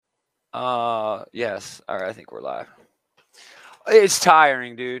Yes. All right, I think we're live. It's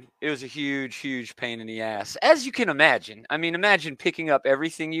tiring, dude. It was a huge, huge pain in the ass, as you can imagine. I mean, imagine picking up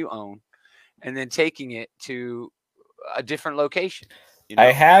everything you own and then taking it to a different location. You know?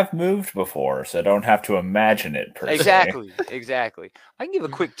 I have moved before, so I don't have to imagine it per se. Exactly. I can give a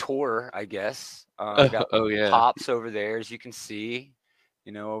quick tour, I guess. Got yeah. Pops over there, as you can see,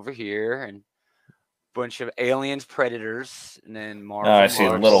 over here, and bunch of aliens, predators, and then Marvel. I see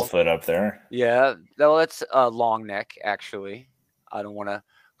Littlefoot up there. Yeah, well, that's Long Neck, actually. I don't want to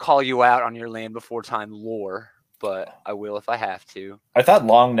call you out on your land before time lore, but I will if I have to. I thought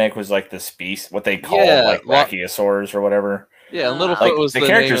Long Neck was like the species, what they call brachiosaurs or whatever. Yeah, Littlefoot was the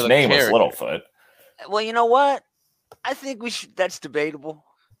character's name was Littlefoot. Well, you know what? I think we should. That's debatable.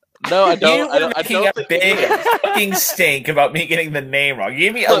 No, I don't. I don't think a big fucking stink about me getting the name wrong. You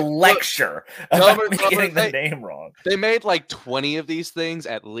gave me a lecture about me getting the name wrong. They made like 20 of these things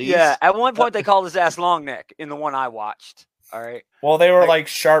at least. Yeah, at one point they called his ass Long Neck in the one I watched. All right. Well, they were like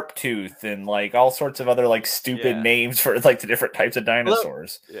Sharp Tooth and like all sorts of other like stupid names for like the different types of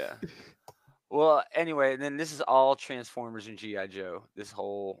dinosaurs. Yeah. Well, anyway, then this is all Transformers and G.I. Joe. This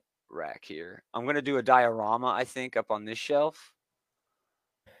whole rack here. I'm gonna do a diorama, I think, up on this shelf.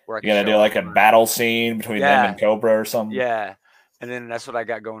 You're gonna do like a battle scene between them and Cobra or something. Yeah, and then that's what I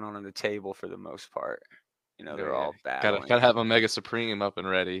got going on the table for the most part. They're all battling. Gotta have Omega Supreme up and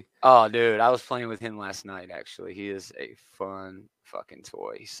ready. Oh, dude, I was playing with him last night. Actually, he is a fun fucking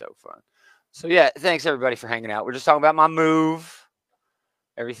toy. He's so fun. So yeah, thanks everybody for hanging out. We're just talking about my move.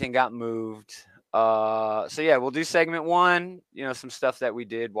 Everything got moved. So yeah, we'll do segment 1. Some stuff that we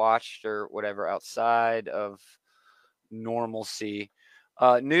did, watched, or whatever outside of normalcy.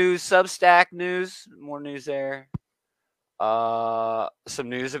 News, Substack news, more news there. Some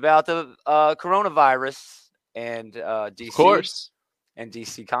news about the coronavirus and DC, of course, and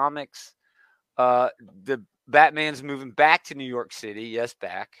DC Comics. The Batman's moving back to New York City. Yes,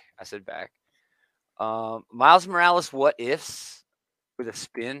 back. I said back. Miles Morales what ifs with a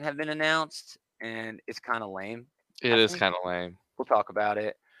spin have been announced, and it's kind of lame. It is kind of lame. We'll talk about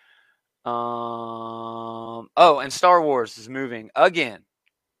it. And Star Wars is moving again,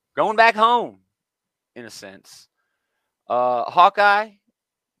 going back home, in a sense. Hawkeye.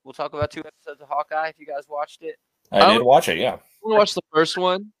 We'll talk about 2 episodes of Hawkeye if you guys watched it. I did watch it, yeah. We'll watch the first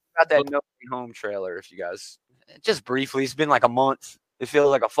one. Got that No Way Home trailer if you guys just briefly. It's been like a month. It feels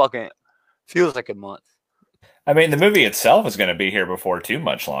like a month. I mean, the movie itself is going to be here before too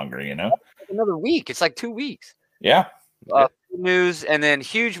much longer, Another week. It's like 2 weeks. Yeah. News, and then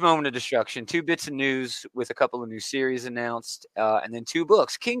huge moment of destruction. 2 bits of news with a couple of new series announced, and then 2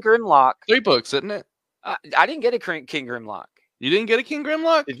 books. King Grimlock. 3 books, isn't it? I didn't get a King Grimlock. You didn't get a King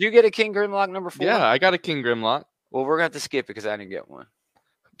Grimlock? Did you get a King Grimlock number 4? Yeah, I got a King Grimlock. Well, we're going to have to skip it because I didn't get one.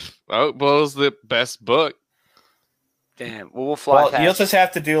 Oh, well, it was the best book. Damn. Well, we'll fly past. You'll just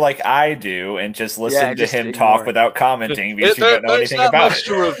have to do like I do and just listen to him talk without commenting because you don't know anything about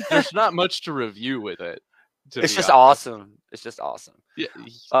it. There's not much to review with it. It's just awesome. It's just awesome. Yeah.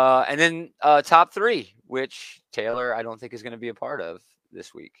 And then top 3, which Taylor I don't think is going to be a part of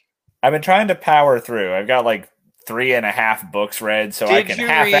this week. I've been trying to power through. I've got like 3.5 books read, so I can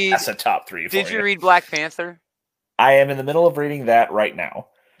half-ass a top 3 for you. Did you read Black Panther? I am in the middle of reading that right now.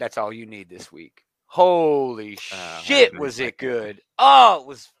 That's all you need this week. Holy shit, was it good. Oh, it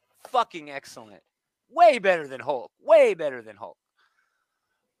was fucking excellent. Way better than Hulk. Way better than Hulk.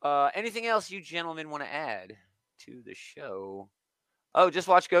 Anything else you gentlemen want to add to the show? Oh, just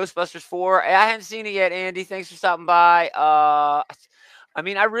watch Ghostbusters 4. I haven't seen it yet, Andy. Thanks for stopping by. I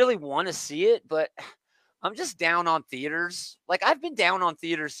mean, I really want to see it, but I'm just down on theaters. Like, I've been down on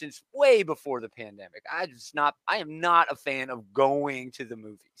theaters since way before the pandemic. I am not a fan of going to the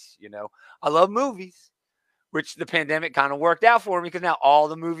movies, I love movies, which the pandemic kind of worked out for me because now all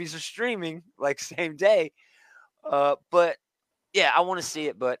the movies are streaming like same day. But yeah, I want to see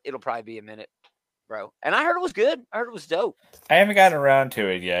it, but it'll probably be a minute, bro. And I heard it was good. I heard it was dope. I haven't gotten around to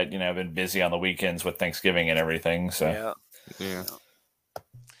it yet. I've been busy on the weekends with Thanksgiving and everything. So yeah.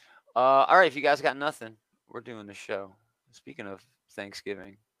 All right, if you guys got nothing, we're doing the show. Speaking of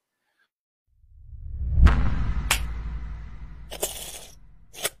Thanksgiving.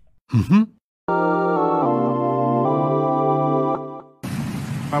 Mm-hmm.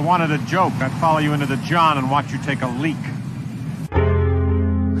 If I wanted a joke, I'd follow you into the John and watch you take a leak.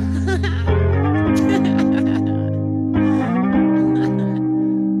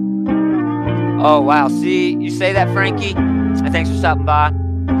 Oh, wow. See, you say that, Frankie? And thanks for stopping by.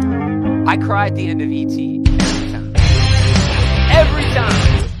 I cry at the end of E.T. Every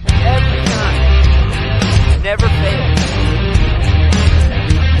time. Every time. Never fails.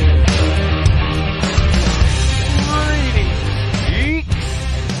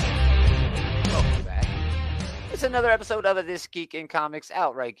 episode of This Geek in Comics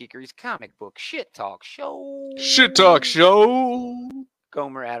Outright Geekery's comic book shit talk show. Shit talk show.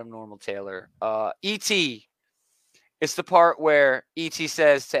 Gomer, Adam, Normal, Taylor. E.T. It's the part where E.T.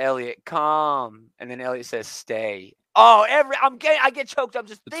 says to Elliot, "Come," and then Elliot says, "Stay." Oh, I get choked. I'm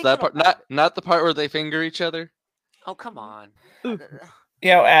just thinking That part, about it. not the part where they finger each other. Oh, come on.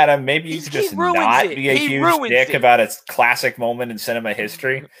 Adam, maybe you could just not it. be a He huge ruins dick it. about a classic moment in cinema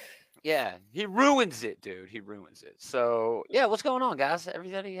history. Yeah, he ruins it, dude. He ruins it. So, yeah, what's going on, guys?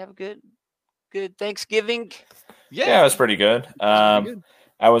 Everybody have a good Thanksgiving? Yeah, it was pretty good.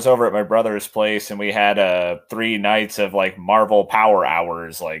 I was over at my brother's place, and we had 3 nights of like Marvel Power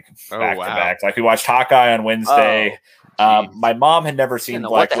Hours, like back to back. Like we watched Hawkeye on Wednesday. My mom had never seen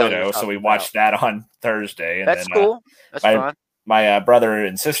Black Widow, so we watched that on Thursday. And That's cool. That's fun. My brother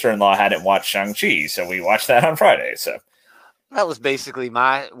and sister-in-law hadn't watched Shang-Chi, so we watched that on Friday. So that was basically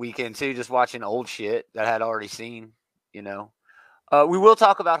my weekend too, just watching old shit that I had already seen. You know, we will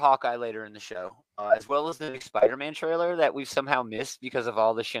talk about Hawkeye later in the show. As well as the new Spider-Man trailer that we've somehow missed because of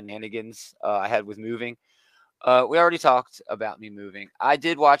all the shenanigans I had with moving. We already talked about me moving. I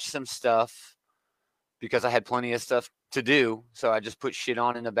did watch some stuff because I had plenty of stuff to do, so I just put shit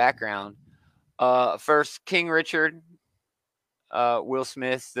on in the background. First, King Richard, Will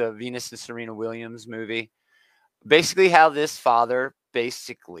Smith, the Venus and Serena Williams movie. Basically how this father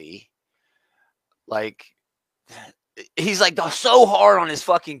he's like so hard on his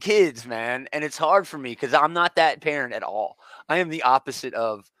fucking kids, man. And it's hard for me because I'm not that parent at all. I am the opposite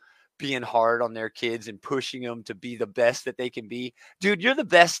of being hard on their kids and pushing them to be the best that they can be. Dude, you're the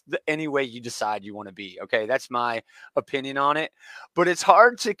best any way you decide you want to be. Okay. That's my opinion on it. But it's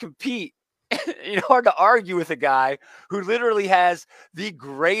hard to compete. Hard to argue with a guy who literally has the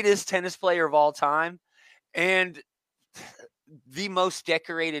greatest tennis player of all time and the most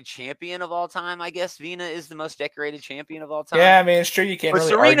decorated champion of all time. I guess Vina is the most decorated champion of all time. Yeah, I mean, it's true. You can't really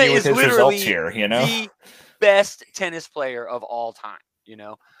Serena argue with his results here, the best tennis player of all time,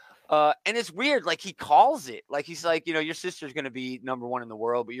 and it's weird. Like he calls it like, he's like, your sister's going to be number 1 in the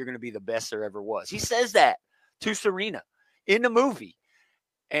world, but you're going to be the best there ever was. He says that to Serena in the movie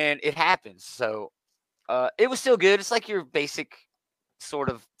and it happens. So it was still good. It's like your basic sort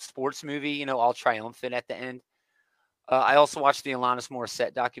of sports movie, all triumphant at the end. I also watched the Alanis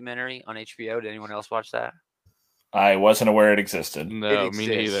Morissette documentary on HBO. Did anyone else watch that? I wasn't aware it existed. No, me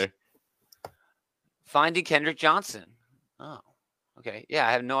neither. Finding Kendrick Johnson. Oh, okay. Yeah,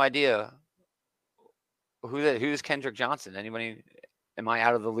 I have no idea who's Kendrick Johnson. Anybody? Am I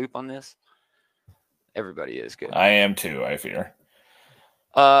out of the loop on this? Everybody is good. I am too, I fear.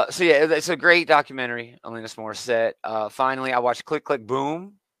 So yeah, it's a great documentary. Alanis Morissette. Finally, I watched Click Click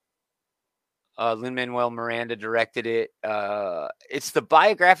Boom. Lin-Manuel Miranda directed it. It's the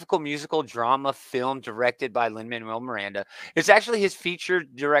biographical musical drama film directed by Lin-Manuel Miranda. It's actually his feature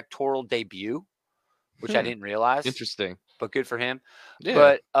directorial debut, which I didn't realize. Interesting. But good for him.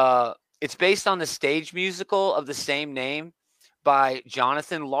 Yeah. But it's based on the stage musical of the same name by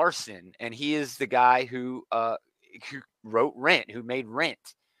Jonathan Larson. And he is the guy who wrote Rent, who made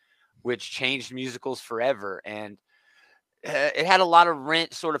Rent, which changed musicals forever. And it had a lot of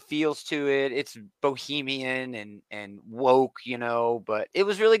Rent sort of feels to it. It's bohemian and woke, but it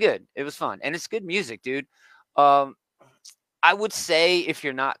was really good. It was fun. And it's good music, dude. I would say if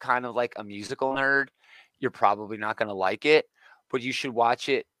you're not kind of like a musical nerd, you're probably not going to like it, but you should watch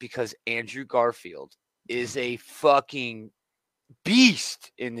it because Andrew Garfield is a fucking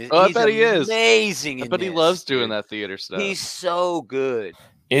beast in this. Oh, I bet he is amazing. I bet he loves doing that theater stuff. He's so good.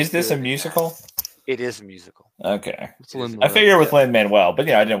 Is this a musical? It is a musical. Okay. I figure with Lin-Manuel, but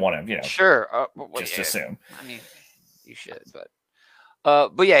I didn't want to, sure, just assume. I mean, you should, but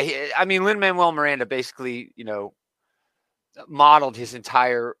yeah, Lin-Manuel Miranda basically, modeled his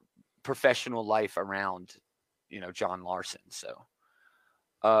entire professional life around, John Larson. So,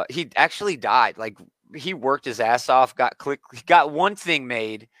 he actually died. Like he worked his ass off, got one thing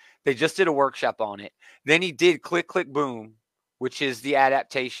made. They just did a workshop on it. Then he did Click Click Boom, which is the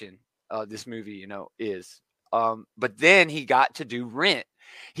adaptation. This movie, is. But then he got to do Rent.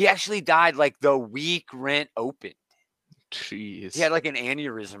 He actually died like the week Rent opened. Jeez. He had like an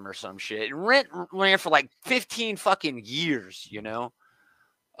aneurysm or some shit. And Rent ran for like 15 fucking years,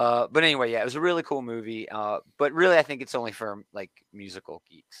 But anyway, yeah, it was a really cool movie. But really, I think it's only for like musical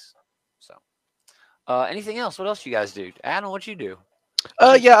geeks. So, anything else? What else you guys do? Adam, what'd you do?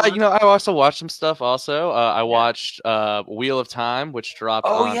 Yeah, I also watched some stuff also. I watched Wheel of Time, which dropped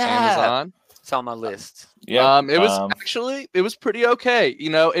on Amazon. It's on my list. Yeah. It was pretty okay.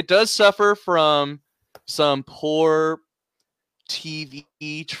 It does suffer from some poor TV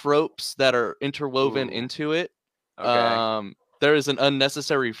tropes that are interwoven into it. Okay. There is an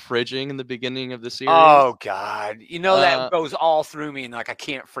unnecessary fridging in the beginning of the series. Oh God, that goes all through me, and like I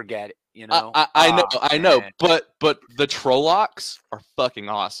cancan't forget it. I know, but the Trollocs are fucking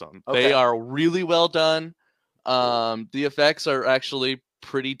awesome. Okay. They are really well done. The effects are actually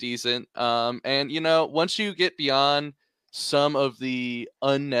pretty decent. And once you get beyond some of the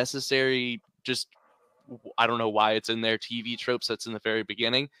unnecessary, just I don't know why it's in there, TV tropes that's in the very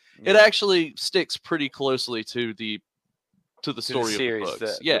beginning, it actually sticks pretty closely to the story series, of the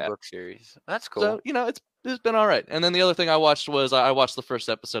books. The book series. That's cool. So it's been all right. And then the other thing I watched was I watched the first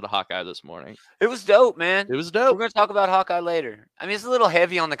episode of Hawkeye this morning. It was dope, man. It was dope. We're going to talk about Hawkeye later. I mean, it's a little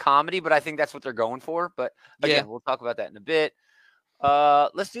heavy on the comedy, but I think that's what they're going for. But again, we'll talk about that in a bit.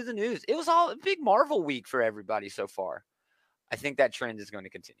 Let's do the news. It was all a big Marvel week for everybody so far. I think that trend is going to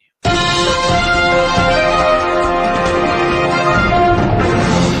continue.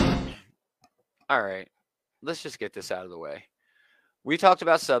 All right. Let's just get this out of the way. We talked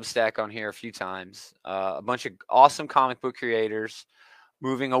about Substack on here a few times. A bunch of awesome comic book creators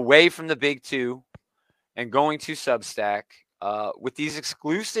moving away from the big two and going to Substack with these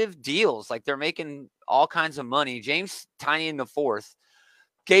exclusive deals. Like they're making all kinds of money. James Tynion IV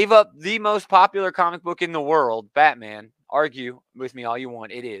gave up the most popular comic book in the world, Batman. Argue with me all you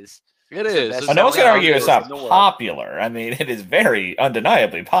want. It is. It is. No one's going to argue it's not popular. I mean, it is very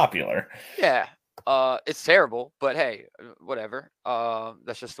undeniably popular. Yeah. It's terrible, but hey, whatever.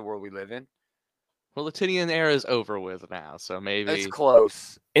 That's just the world we live in. Well, the Tynion era is over with now, so maybe it's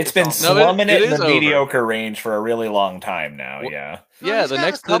close. It's been slumming it in the mediocre range for a really long time now. Well, yeah. Yeah. The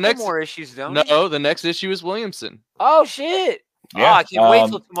next more issues, don't No, the next issue is Williamson. Oh shit! Yeah. I can't wait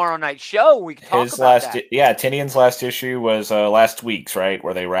till tomorrow night show. We can talk about that. Yeah, Tynion's last issue was last week's, right,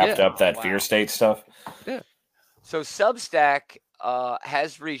 where they wrapped up that Fear State stuff. Yeah. So Substack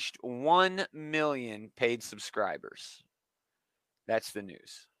has reached 1 million paid subscribers. That's the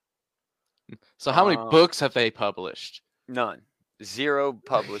news. So how many books have they published? None. 0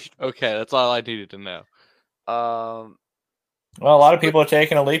 published. Okay, that's all I needed to know. Well, a lot of people are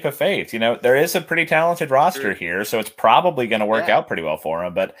taking a leap of faith. There is a pretty talented roster here, so it's probably going to work out pretty well for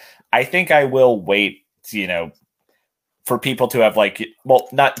them. But I think I will wait, for people to have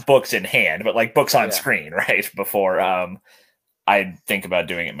not books in hand, but books on screen, right? Before I think about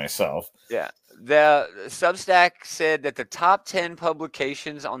doing it myself. Yeah. The Substack said that the top 10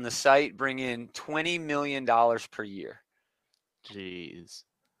 publications on the site bring in $20 million per year. Jeez.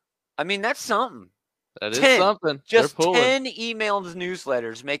 I mean, that's something. That is something. Just 10 emailed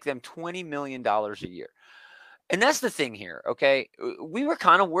newsletters make them $20 million a year. And that's the thing here, okay? We were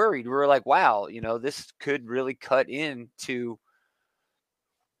kind of worried. We were like, wow, this could really cut into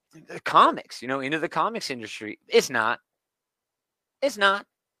the comics, into the comics industry. It's not. It's not.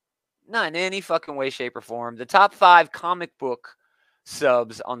 Not in any fucking way, shape, or form. The top 5 comic book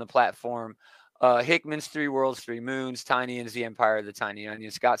subs on the platform, Hickman's 3 Worlds, 3 Moons, Tynion's The Empire of the Tiny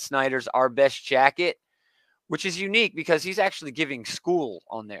Onion, Scott Snyder's Our Best Jacket, which is unique because he's actually giving school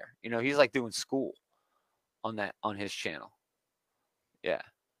on there. He's doing school on his channel. Yeah.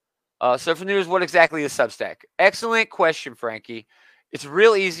 So for news, what exactly is Substack? Excellent question, Frankie. It's a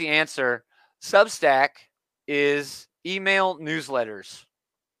real easy answer. Substack is email newsletters.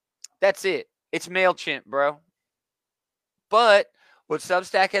 That's it. It's MailChimp, bro. But what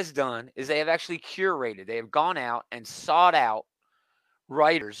Substack has done is they have actually curated. They have gone out and sought out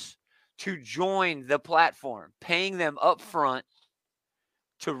writers to join the platform, paying them up front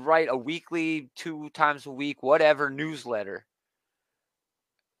to write a weekly, 2 times a week, whatever newsletter.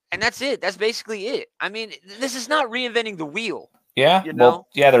 And that's it. That's basically it. I mean, this is not reinventing the wheel. Yeah. Well,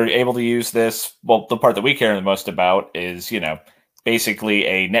 they're able to use this. Well, the part that we care the most about is, basically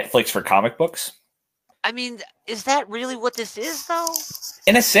a Netflix for comic books. I mean, is that really what this is, though?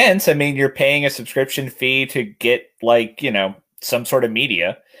 In a sense, I mean, you're paying a subscription fee to get, some sort of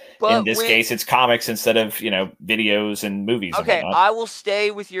media. But in this case, it's comics instead of, videos and movies. Okay, and I will stay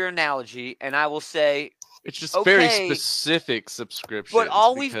with your analogy, and I will say... It's just very specific subscriptions. But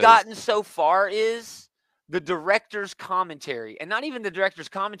all we've gotten so far is the director's commentary. And not even the director's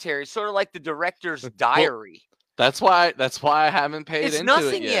commentary. It's sort of like the director's diary. That's why I haven't paid into it yet. It's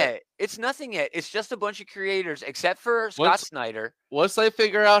nothing yet. It's nothing yet. It's just a bunch of creators, except for Scott Snyder. Once they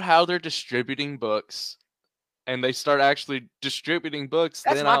figure out how they're distributing books, and they start actually distributing books,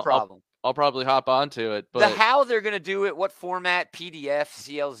 that's then my problem. I'll probably hop onto it. But how they're going to do it, what format, PDF,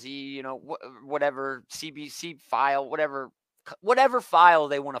 CLZ, whatever, CBC file, whatever file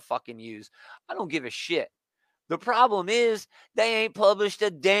they want to fucking use. I don't give a shit. The problem is they ain't published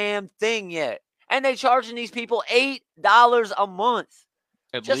a damn thing yet. And they charging these people $8 a month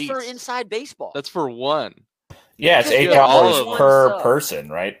at just least for Inside Baseball. That's for one. Yeah, it's $8 per person,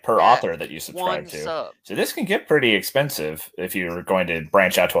 right? Per author that you subscribe to. Sub. So this can get pretty expensive if you're going to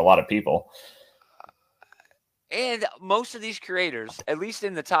branch out to a lot of people. And most of these creators, at least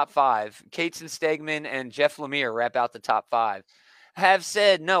in the top 5, Katz and Stegman and Jeff Lemire wrap out the top 5, have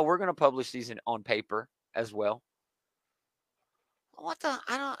said, no, we're going to publish these on paper as well. What the?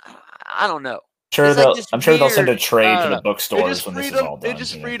 I don't know. Sure, I'm sure they'll send a trade to the bookstores when this is all done. It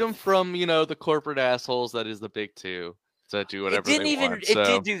just freed them from, the corporate assholes that is the big two to do whatever they want. It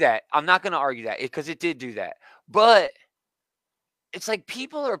did do that. I'm not going to argue that because it did do that. But it's like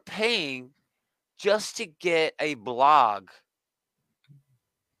people are paying just to get a blog.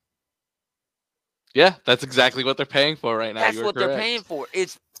 Yeah, that's exactly what they're paying for right now. That's what they're paying for.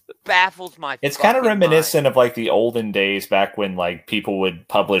 It baffles my. It's kind of reminiscent of like the olden days back when like people would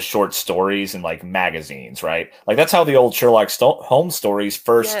publish short stories in like magazines, right? Like that's how the old Sherlock Holmes stories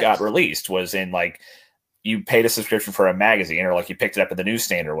first got released, was in like you paid a subscription for a magazine, or like you picked it up at the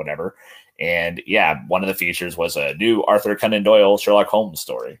newsstand or whatever. And yeah, one of the features was a new Arthur Conan Doyle Sherlock Holmes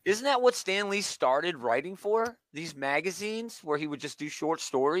story. Isn't that what Stan Lee started writing for? These magazines where he would just do short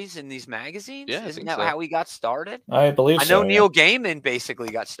stories in these magazines? Yeah, isn't that how he got started? I believe so. I know Neil Gaiman basically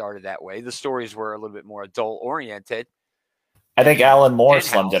got started that way. The stories were a little bit more adult oriented. I think Alan Moore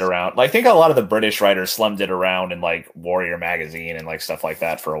slummed it around. Like, I think a lot of the British writers slummed it around in like Warrior magazine and like stuff like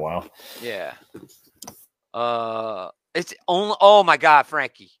that for a while. Yeah. It's only. Oh my God,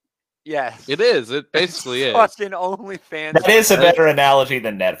 Frankie. Yes, it is. It basically is. Fucking OnlyFans. That is a better analogy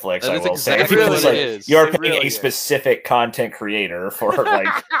than Netflix. I will say. Really you're paying a specific content creator for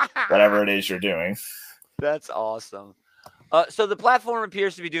like whatever it is you're doing. That's awesome. So the platform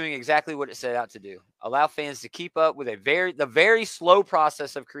appears to be doing exactly what it set out to do: allow fans to keep up with the very slow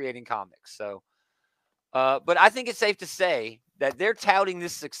process of creating comics. So, but I think it's safe to say that they're touting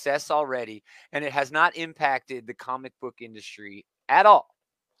this success already, and it has not impacted the comic book industry at all.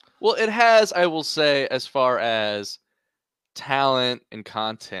 Well, it has, I will say, as far as talent and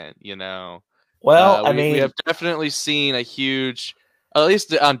content, Well, we have definitely seen a huge, at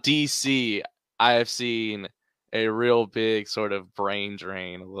least on DC, I have seen a real big sort of brain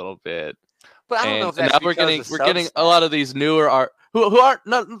drain a little bit. But I don't know if that's now we're getting a lot of these newer art who aren't,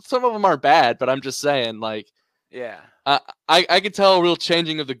 not some of them aren't bad, but I'm just saying, like, yeah, I can tell a real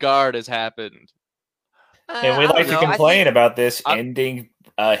changing of the guard has happened. And we like to complain about this ending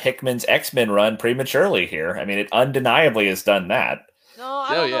Hickman's X-Men run prematurely here. I mean, it undeniably has done that. No,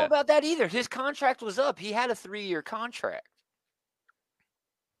 I don't know about that either. His contract was up. He had a 3-year contract.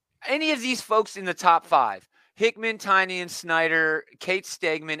 Any of these folks in the top 5, Hickman, Tynion, Snyder, Katz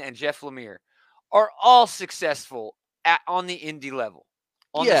Stegman, and Jeff Lemire, are all successful on the indie level,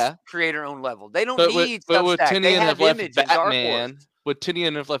 on the creator-owned level. They don't need Substack. Would Tynion have left Batman? Would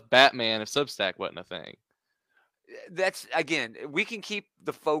Tynion have left Batman if Substack wasn't a thing? That's, again, we can keep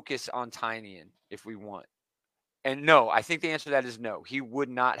the focus on Tynion if we want. And no, I think the answer to that is no. He would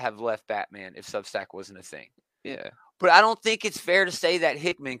not have left Batman if Substack wasn't a thing. Yeah. But I don't think it's fair to say that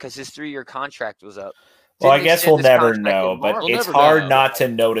Hickman, because his 3-year contract was up. Well, I guess we'll never know, but it's hard not to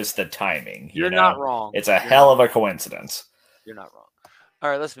notice the timing. You're not wrong. It's a hell of a coincidence. You're not wrong. All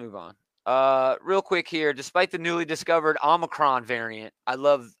right, let's move on. Real quick here, despite the newly discovered Omicron variant, I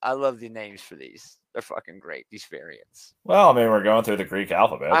love the names for these. They're fucking great, these variants. Well, I mean, we're going through the Greek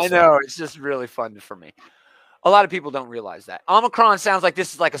alphabet. I know. It's just really fun for me. A lot of people don't realize that. Omicron sounds like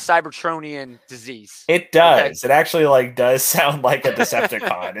this is like a Cybertronian disease. It does. Okay? It actually does sound like a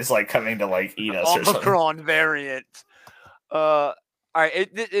Decepticon is coming to eat us or something. Omicron variant. All right.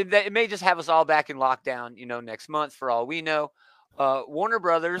 It may just have us all back in lockdown, next month for all we know. Warner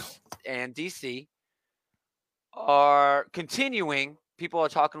Brothers and DC are continuing. People are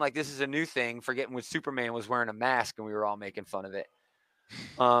talking like this is a new thing, forgetting when Superman was wearing a mask and we were all making fun of it.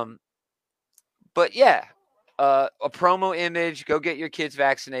 But yeah, a promo image, go get your kids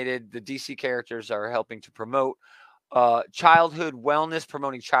vaccinated. The DC characters are helping to promote childhood wellness,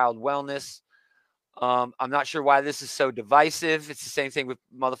 promoting child wellness. I'm not sure why this is so divisive. It's the same thing with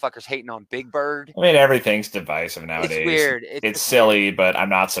motherfuckers hating on Big Bird. I mean, everything's divisive nowadays. It's weird. It's silly, but I'm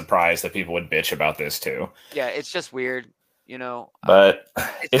not surprised that people would bitch about this too. Yeah, it's just weird. But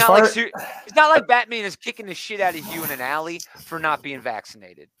it's not like Batman is kicking the shit out of you in an alley for not being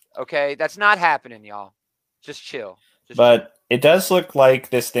vaccinated. Okay, that's not happening, y'all. Just chill. It does look like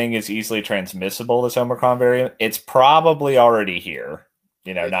this thing is easily transmissible. This Omicron variant. It's probably already here.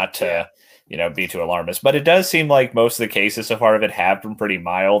 Not to be too alarmist, but it does seem like most of the cases so far of it have been pretty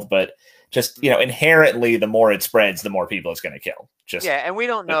mild. But just inherently, the more it spreads, the more people it's going to kill. And we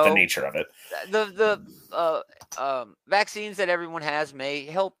don't know the nature of it. The vaccines that everyone has may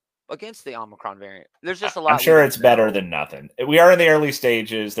help against the Omicron variant. There's just a lot. I'm sure it's better than nothing. We are in the early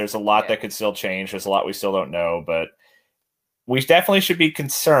stages. There's a lot that could still change. There's a lot we still don't know, but we definitely should be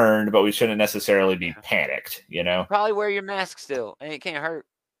concerned, but we shouldn't necessarily be panicked, you know? Probably wear your mask still, and it can't hurt.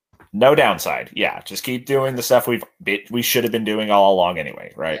 No downside. Yeah, just keep doing the stuff we should have been doing all along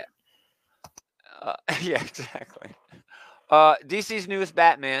anyway, right? Yeah, exactly. DC's newest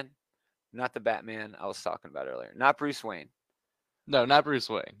Batman, not the Batman I was talking about earlier, not Bruce Wayne. No, not Bruce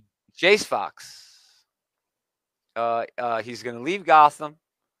Wayne. Jace Fox. He's going to leave Gotham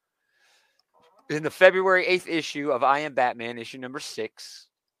in the February 8th issue of I Am Batman, issue number 6.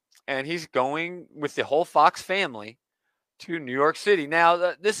 And he's going with the whole Fox family to New York City. Now,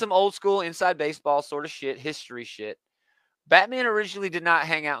 this is some old school inside baseball sort of shit, history shit. Batman originally did not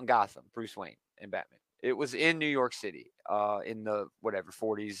hang out in Gotham, Bruce Wayne and Batman. It was in New York City in the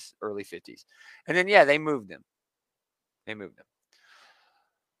 40s, early 50s. And then, they moved him.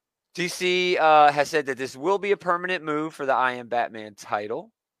 DC has said that this will be a permanent move for the I Am Batman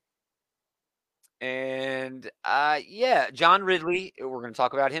title. And, John Ridley, we're going to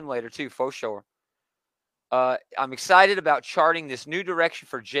talk about him later too, for sure. I'm excited about charting this new direction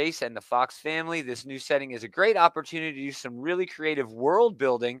for Jace and the Fox family. This new setting is a great opportunity to do some really creative world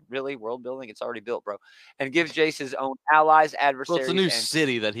building. Really, world building? It's already built, bro. And gives Jace his own allies, adversaries. Well, it's a new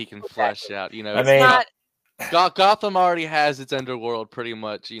city that he can flesh out. You know, Gotham already has its underworld pretty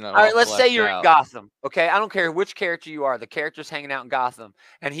much, you know. All right, let's say you're in Gotham, okay? I don't care which character you are. The character's hanging out in Gotham,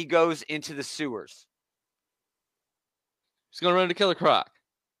 and he goes into the sewers. He's going to run into Killer Croc.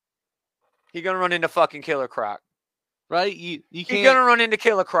 He's going to run into fucking Killer Croc. Right? You can't... He's going to run into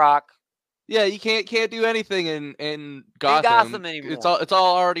Killer Croc. Yeah, you can't do anything in Gotham. In Gotham anymore. It's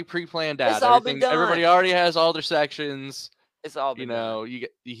all already pre-planned out. It's all been done. Everybody already has all their sections. It's all been done.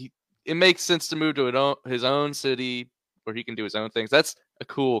 It makes sense to move to his own city where he can do his own things. That's a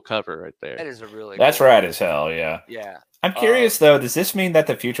cool cover right there. That is a really That's cool rad as hell, yeah. Yeah. I'm curious though, does this mean that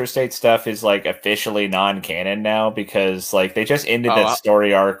the Future State stuff is like officially non-canon now? Because like they just ended that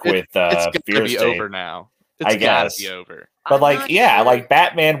story arc with it's Fear State. Over now. I guess. Be over. But like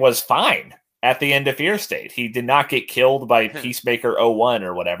Batman was fine at the end of Fear State. He did not get killed by Peacemaker 01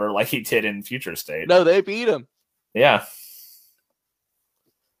 or whatever like he did in Future State. No, they beat him. Yeah.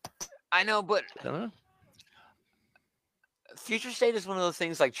 I know, but Future State is one of those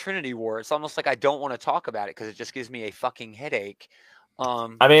things like Trinity War. It's almost like I don't want to talk about it because it just gives me a fucking headache.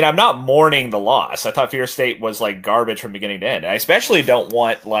 I mean, I'm not mourning the loss. I thought Fear State was like garbage from beginning to end. I especially don't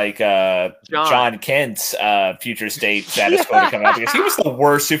want like John Kent's Future State status quo to come out because he was the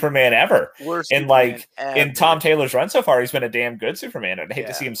worst Superman ever. In Tom Taylor's run so far, he's been a damn good Superman. I'd hate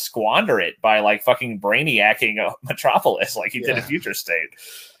to see him squander it by like fucking brainiacking Metropolis like he did in Future State.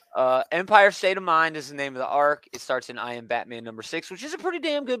 Empire State of Mind is the name of the arc. It starts in I Am Batman number 6, which is a pretty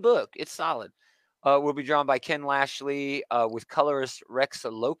damn good book. It's solid. Will be drawn by Ken Lashley with colorist Rex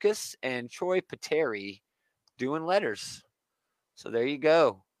Locus and Troy Pateri doing letters. So there you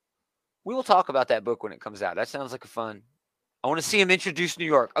go. We will talk about that book when it comes out. That sounds like a fun. I want to see him introduce New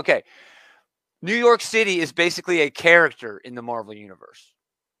York. Okay. New York City is basically a character in the Marvel Universe.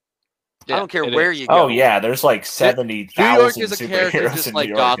 I don't care where you go. Oh, yeah. There's like 70,000 New York is a character just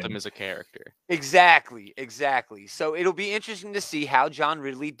like Gotham is a character. Exactly. So it'll be interesting to see how John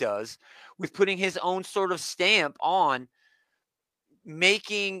Ridley does with putting his own sort of stamp on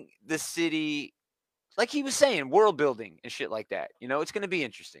making the city, like he was saying, world building and shit like that. You know, it's going to be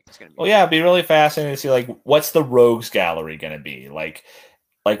interesting. It'd be really fascinating to see, like, what's the Rogues Gallery going to be? Like,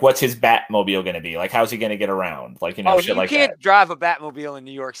 what's his Batmobile going to be? Like, how's he going to get around? Like, shit like that. You can't drive a Batmobile in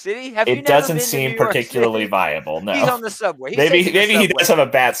New York City. It doesn't seem particularly viable. No, he's on the subway. Maybe he does have a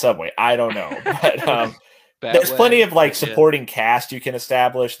Bat subway. I don't know, but there's plenty of like supporting cast you can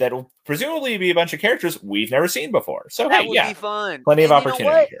establish that will presumably be a bunch of characters we've never seen before. So that would be fun. Plenty of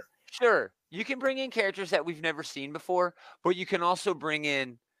opportunity here. Sure, you can bring in characters that we've never seen before, but you can also bring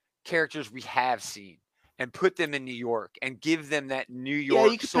in characters we have seen and put them in New York and give them that New York.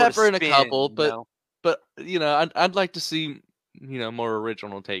 Yeah, you could pepper in a couple, but you know, I'd like to see more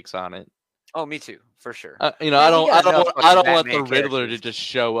original takes on it. Oh, me too, for sure. I don't want the Riddler to just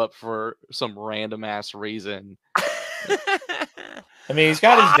show up for some random ass reason. I mean, he's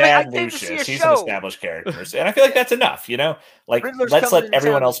got his dad Lucius. He's an established character, and I feel like that's enough. Like Riddler's let's let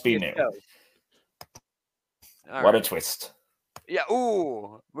everyone else be new. What a twist! Yeah.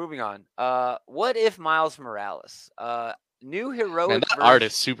 Ooh. Moving on. What if Miles Morales? New heroic. Man, that art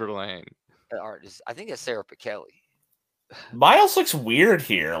is super lame. The art is. I think it's Sarah Pichelli. Miles looks weird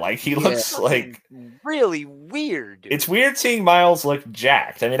here. Like he looks like really weird. Dude. It's weird seeing Miles look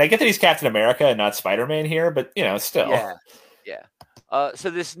jacked. I mean, I get that he's Captain America and not Spider-Man here, but still. Yeah. Yeah. So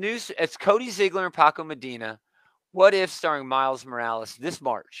this news, it's Cody Ziegler and Paco Medina. What If, starring Miles Morales, this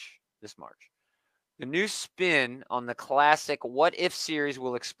March. The new spin on the classic What If series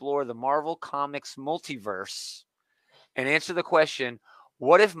will explore the Marvel Comics multiverse and answer the question,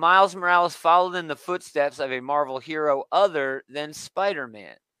 what if Miles Morales followed in the footsteps of a Marvel hero other than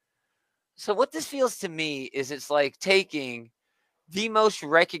Spider-Man? So what this feels to me is it's like taking the most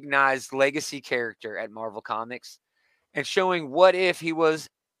recognized legacy character at Marvel Comics and showing what if he was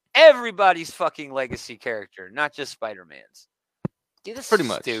everybody's fucking legacy character, not just Spider-Man's. Dude, that's pretty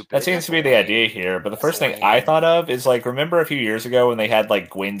much. stupid. That seems to be the idea here. But the first thing I thought of is like, remember a few years ago when they had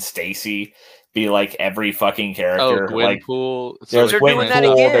like Gwen Stacy be like every fucking character? Oh, like Gwenpool. There was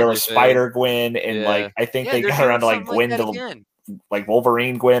Gwenpool, there was Spider Gwen, and like I think they got around to like Gwen, like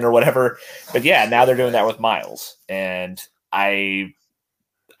Wolverine Gwen or whatever. But yeah, now they're doing that with Miles, and I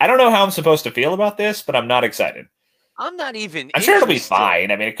don't know how I'm supposed to feel about this, but I'm not excited. I'm not even. I'm sure it'll be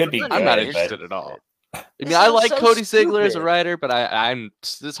fine. I mean, it could be. I'm not interested at all. I mean, I like Cody Ziegler as a writer, but I'm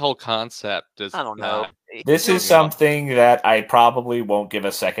this whole concept is. I don't know. This is something that I probably won't give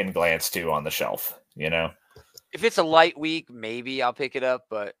a second glance to on the shelf. You know, if it's a light week, maybe I'll pick it up.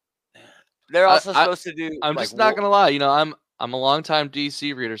 But they're also supposed to do. I'm just not gonna lie. You know, I'm a longtime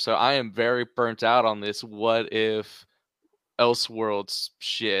DC reader, so I am very burnt out on this. What if Elseworlds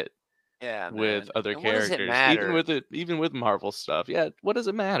shit? Yeah, with other characters, even with Marvel stuff. Yeah, what does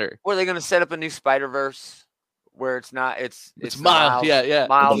it matter? Or are they going to set up a new Spider-Verse where it's not? It's Miles. Yeah. The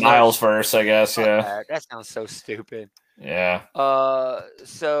Miles verse, I guess. Yeah, that sounds so stupid. Yeah.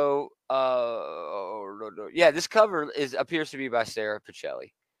 Yeah, this cover appears to be by Sarah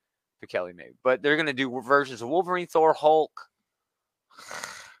Pichelli, maybe, but they're going to do versions of Wolverine, Thor, Hulk.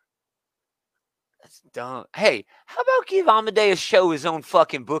 That's dumb. Hey, how about give Amadeus Cho his own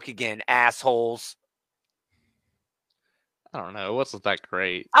fucking book again, assholes? I don't know. It wasn't that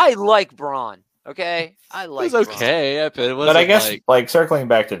great. I like Braun. Okay, I like. It was okay, but I guess like circling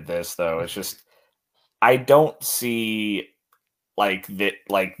back to this though, it's just I don't see like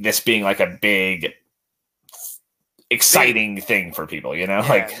this being like a big exciting thing for people. You know,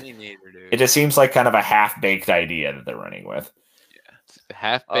 like me neither, dude. It just seems like kind of a half-baked idea that they're running with.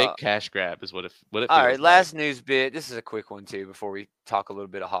 Half-baked cash grab is what it feels all right, like. last news bit. This is a quick one too before we talk a little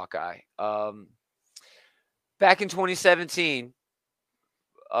bit of Hawkeye. Back in 2017,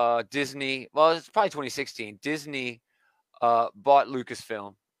 Disney, well, it's probably 2016, Disney bought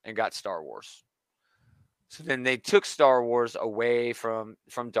Lucasfilm and got Star Wars. So then they took Star Wars away from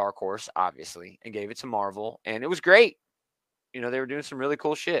Dark Horse, obviously, and gave it to Marvel, and it was great. You know, they were doing some really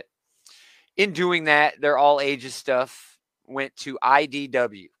cool shit. In doing that, their all ages stuff went to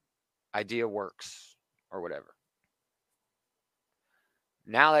IDW, Idea Works, or whatever.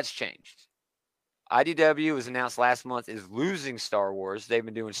 Now that's changed. IDW was announced last month is losing Star Wars. They've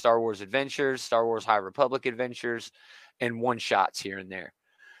been doing Star Wars Adventures, Star Wars High Republic Adventures, and one-shots here and there.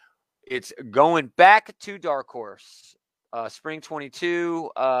 It's going back to Dark Horse. Spring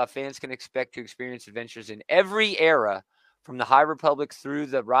 22, fans can expect to experience adventures in every era from the High Republic through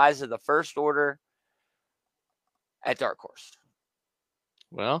the rise of the First Order at Dark Horse.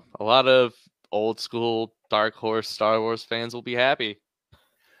 Well, a lot of old school Dark Horse Star Wars fans will be happy.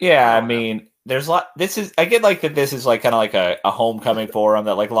 Yeah, I mean, there's a lot. I get like that. This is like kind of like a homecoming for them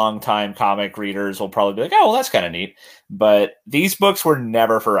that like longtime comic readers will probably be like, oh, well, that's kind of neat. But these books were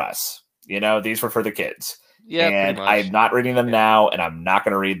never for us. You know, these were for the kids. Yeah, and I'm not reading them now, and I'm not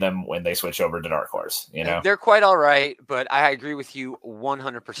going to read them when they switch over to Dark Horse. You know, they're quite all right, but I agree with you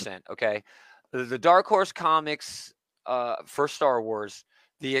 100%. Okay, the Dark Horse comics for Star Wars,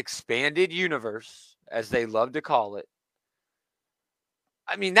 the expanded universe, as they love to call it.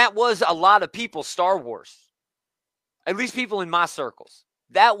 I mean, that was a lot of people's Star Wars. At least people in my circles.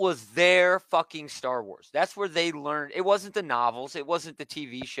 That was their fucking Star Wars. That's where they learned. It wasn't the novels. It wasn't the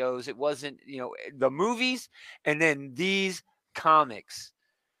TV shows. It wasn't, the movies. And then these comics.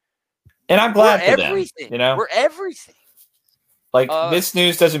 And I'm glad for them. You know? We're everything. Like, this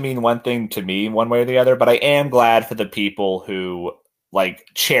news doesn't mean one thing to me one way or the other, but I am glad for the people who like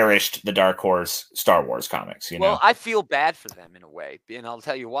cherished the Dark Horse Star Wars comics. Well, I feel bad for them in a way, and I'll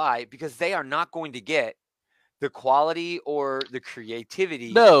tell you why. Because they are not going to get the quality or the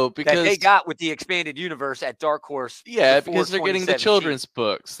creativity that they got with the expanded universe at Dark Horse. Yeah, because they're getting the children's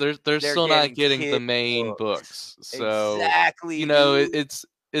books. They're still not getting the main books. So exactly,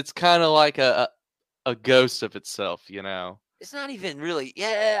 it's kind of like a ghost of itself. It's not even really.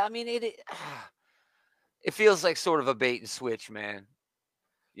 Yeah, I mean it feels like sort of a bait and switch, man.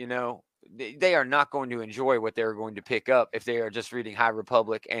 They are not going to enjoy what they're going to pick up if they are just reading High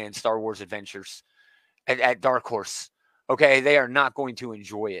Republic and Star Wars Adventures at Dark Horse. Okay, they are not going to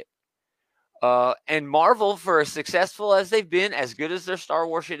enjoy it. And Marvel, for as successful as they've been, as good as their Star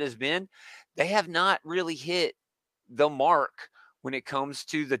Wars shit has been, they have not really hit the mark when it comes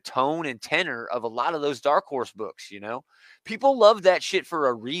to the tone and tenor of a lot of those Dark Horse books. People love that shit for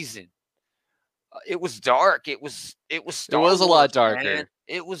a reason. It was dark. It was Star Wars, a lot darker. Man.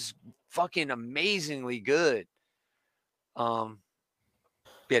 It was fucking amazingly good.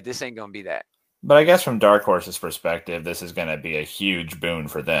 Yeah, this ain't gonna be that. But I guess from Dark Horse's perspective, this is going to be a huge boon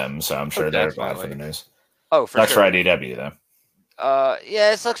for them. So I'm sure they're glad for the news. Oh, for sucks sure. for IDW though.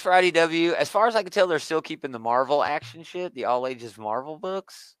 Yeah, it sucks for IDW. As far as I can tell, they're still keeping the Marvel action shit, the all ages Marvel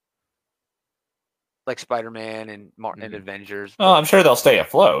books, like Spider-Man and and Avengers. Well, I'm sure they'll stay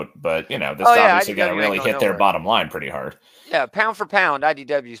afloat, but this obviously going to really hit their bottom line pretty hard. Yeah, pound for pound,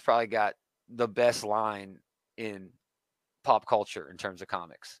 IDW's probably got the best line in pop culture in terms of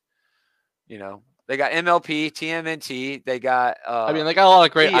comics. They got MLP, TMNT. They got. They got a lot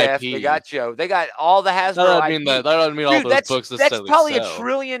of great IP. They got Joe. They got all the Hasbro. That doesn't mean all those books. That's probably $1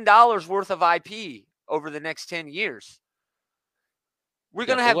 trillion worth of IP over the next 10 years. We're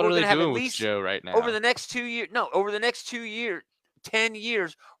gonna have at least Joe right now over the next 2 years. No, over the next 10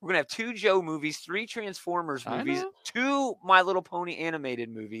 years, we're gonna have 2 Joe movies, 3 Transformers movies, 2 My Little Pony animated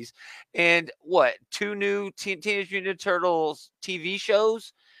movies, and 2 new Teenage Mutant Ninja Turtles TV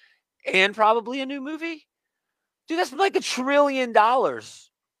shows. And probably a new movie. Dude, that's like $1 trillion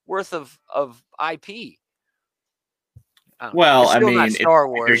worth of IP. Well, Star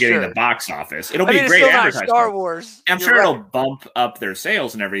Wars, if you're getting the box office, it'll be great advertising. Star Wars. I'm sure it'll bump up their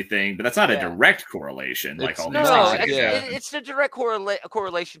sales and everything, but that's not a direct correlation like all these things. It's a direct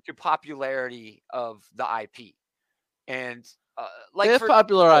correlation to popularity of the IP. And if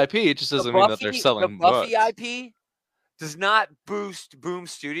popular IP, it just doesn't mean that they're selling the Buffy IP does not boost Boom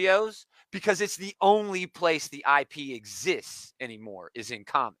Studios because it's the only place the IP exists anymore is in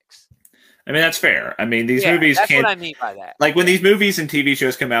comics. That's fair. These movies that's can't. What I mean by that. Like when these movies and TV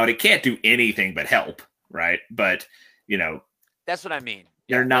shows come out, it can't do anything but help, right? But that's what I mean.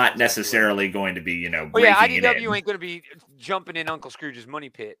 They're not necessarily going to be, IDW ain't going to be jumping in Uncle Scrooge's money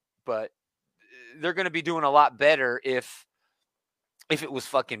pit, but they're going to be doing a lot better if it was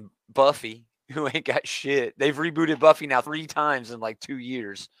fucking Buffy. Who ain't got shit. They've rebooted Buffy now 3 times in like 2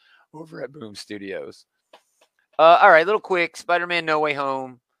 years over at Boom Studios. All right, little quick. Spider-Man No Way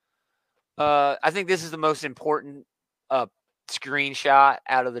Home. I think this is the most important screenshot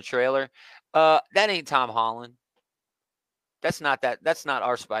out of the trailer. That ain't Tom Holland. That's not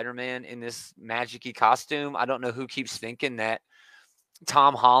our Spider-Man in this magic-y costume. I don't know who keeps thinking that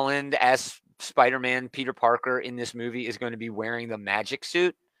Tom Holland as Spider-Man Peter Parker in this movie is going to be wearing the magic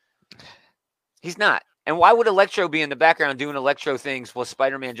suit. He's not. And why would Electro be in the background doing Electro things while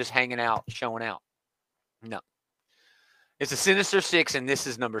Spider-Man just hanging out, showing out? No. It's a Sinister Six, and this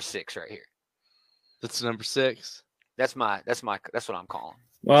is number 6 right here. That's number 6. That's what I'm calling.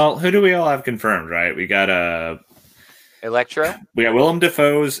 Well, who do we all have confirmed, right? We got Electro. We got Willem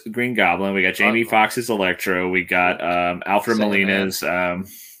Dafoe's Green Goblin. We got Jamie Foxx's Electro. We got Alfred Molina's.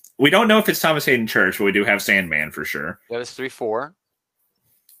 We don't know if it's Thomas Hayden Church, but we do have Sandman for sure. That was 3, 4.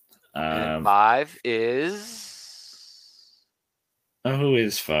 And 5 is. Who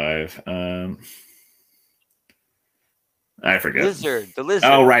is 5? I forget. The Lizard.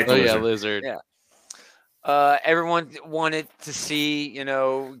 Oh, right. Lizard. Yeah. Everyone wanted to see,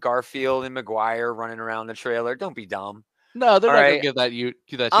 Garfield and Maguire running around the trailer. Don't be dumb. No, they're not going to give that to you.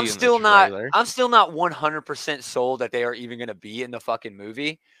 I'm still not 100% sold that they are even going to be in the fucking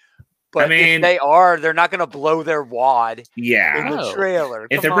movie. But if they are, they're not going to blow their wad in the trailer.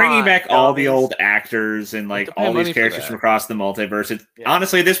 If they're bringing back all the old actors and all these characters from across the multiverse,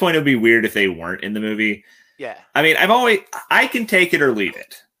 honestly, at this point, it would be weird if they weren't in the movie. Yeah. I can take it or leave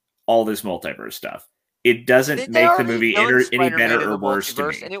it, all this multiverse stuff. It doesn't make the movie any better or worse to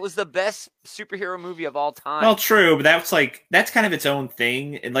me. And it was the best superhero movie of all time. Well, true, but that's kind of its own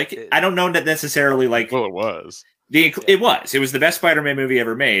thing. And I don't know that necessarily Well, it was. It was the best Spider-Man movie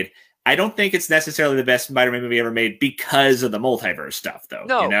ever made. I don't think it's necessarily the best Spider-Man movie ever made because of the multiverse stuff, though.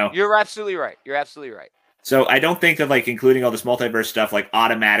 No, you're absolutely right. So I don't think that including all this multiverse stuff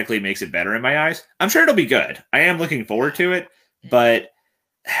automatically makes it better in my eyes. I'm sure it'll be good. I am looking forward to it, but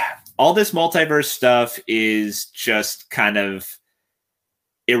all this multiverse stuff is just kind of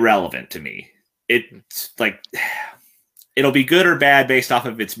irrelevant to me. It's it'll be good or bad based off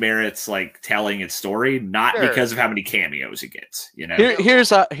of its merits, telling its story, not because of how many cameos it gets. Here's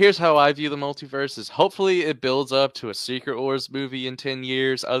how I view the multiverse: is hopefully it builds up to a Secret Wars movie in 10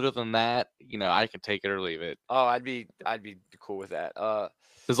 years. Other than that, I can take it or leave it. Oh, I'd be cool with that.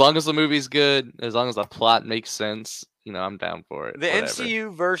 As long as the movie's good, as long as the plot makes sense, I'm down for it. The Whatever.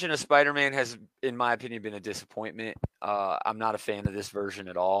 MCU version of Spider-Man has, in my opinion, been a disappointment. I'm not a fan of this version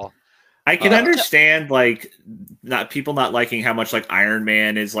at all. I can understand like people not liking how much like Iron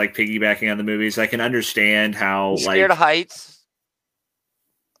Man is like piggybacking on the movies. I can understand how scared of heights.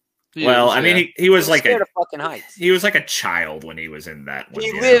 Well, I mean, he was like scared of fucking heights. He was like a child when he was in that one.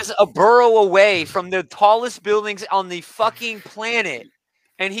 He lives a borough away from the tallest buildings on the fucking planet,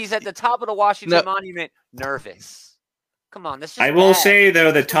 and he's at the top of the Washington Monument, nervous. Come on, this is I will say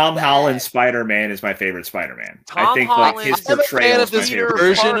though that Tom Holland Spider-Man is my favorite Spider-Man. I think like his portrayal of this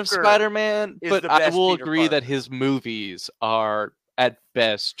version of Spider-Man, but I will agree that his movies are at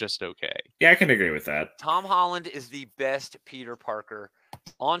best just okay. Yeah, I can agree with that. Tom Holland is the best Peter Parker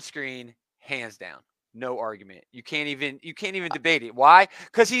on screen, hands down. No argument. You can't even debate it. Why?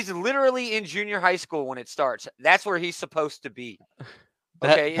 Because he's literally in junior high school when it starts. That's where he's supposed to be.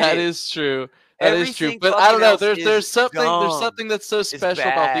 Okay, that is true. That is true, but I don't know. There's something that's so special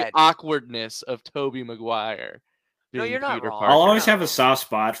about the awkwardness of Tobey Maguire. No, you're not wrong. I'll always have a soft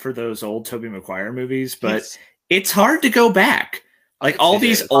spot for those old Tobey Maguire movies, but it's hard to go back. Like all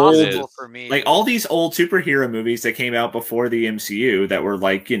these old superhero movies that came out before the MCU that were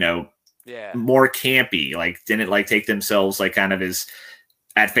like, more campy, like didn't like take themselves like kind of as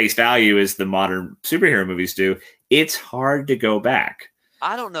at face value as the modern superhero movies do. It's hard to go back.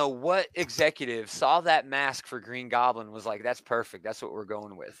 I don't know what executive saw that mask for Green Goblin was like, that's perfect. That's what we're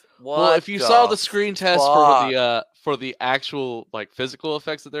going with. Well, if you saw the screen test for the actual like physical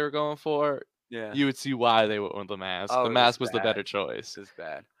effects that they were going for, you would see why they went with the mask. The mask was the better choice. It's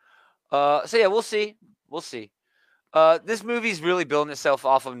bad. So yeah, we'll see. This movie's really building itself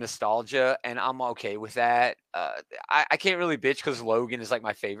off of nostalgia, and I'm okay with that. I can't really bitch because Logan is like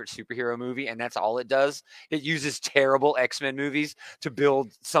my favorite superhero movie, and that's all it does. It uses terrible X-Men movies to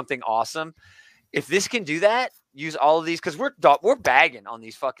build something awesome. If this can do that, use all of these, because we're bagging on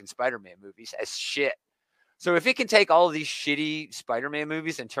these fucking Spider-Man movies as shit. So if it can take all of these shitty Spider-Man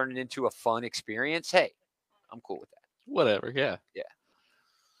movies and turn it into a fun experience, hey, I'm cool with that. Whatever, yeah.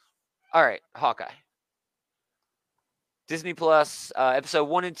 All right, Hawkeye. Disney Plus, episode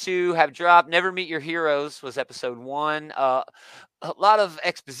 1 and 2 have dropped. Never Meet Your Heroes was episode 1. A lot of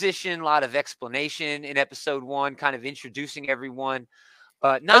exposition, a lot of explanation in episode 1, kind of introducing everyone.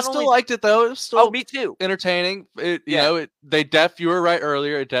 I still liked it though. It was still me too. Entertaining. You were right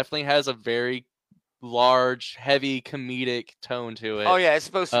earlier. It definitely has a very large, heavy comedic tone to it. Oh yeah, it's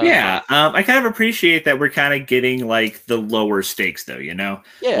supposed to be. I kind of appreciate that we're kind of getting like the lower stakes though,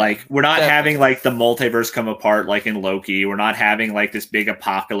 like we're not having like the multiverse come apart like in Loki. We're not having like this big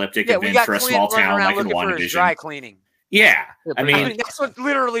apocalyptic event for a small town like in WandaVision. Dry cleaning. Yeah, I mean that's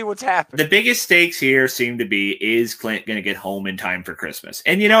literally what's happening. The biggest stakes here seem to be, is Clint going to get home in time for Christmas?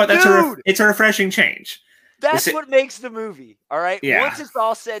 And that's it's a refreshing change. That's what makes the movie. All right. Yeah. Once it's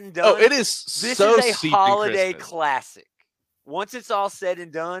all said and done, it is. This so is a holiday classic. Once it's all said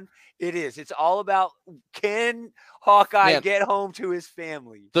and done, it is. It's all about, can Hawkeye get home to his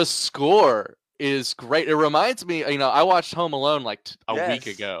family? The score is great. It reminds me, I watched Home Alone like a week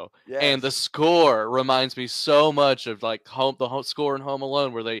ago, and the score reminds me so much of like the score in Home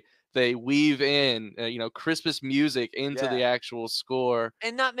Alone, where they weave in, Christmas music into the actual score.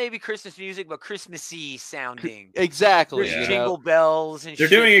 And not maybe Christmas music, but Christmassy sounding. Exactly. Jingle bells and they're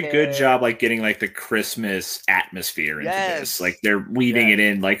doing a good job, like getting like the Christmas atmosphere into this. Like they're weaving it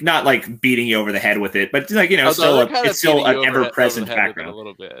in, like not like beating you over the head with it, but like, it's still an ever-present background. A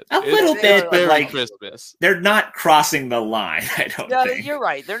little bit. But like Christmas. They're not crossing the line, I don't think. You're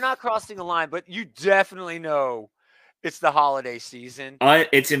right. They're not crossing the line, but you definitely know it's the holiday season.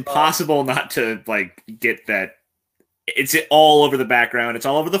 It's impossible not to like get that. It's all over the background. It's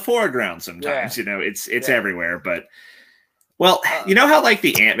all over the foreground sometimes. It's everywhere. But you know how like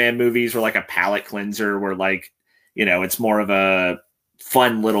the Ant-Man movies were like a palate cleanser, where like it's more of a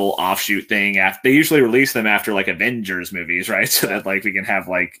fun little offshoot thing. They usually release them after like Avengers movies, right? So that like we can have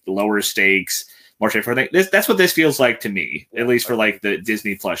like lower stakes, more straightforward thing. That's what this feels like to me, at least for like the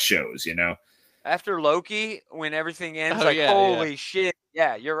Disney Plus shows. After Loki, when everything ends, holy shit.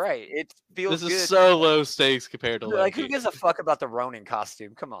 Yeah, you're right. It feels good. This is so low stakes compared to Loki. Like, who gives a fuck about the Ronin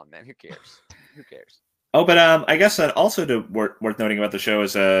costume? Come on, man. Who cares? Who cares? Oh, but I guess also worth noting about the show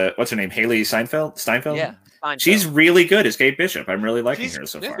is what's her name? Haley Steinfeld? Yeah. She's really good as Kate Bishop. I'm really liking her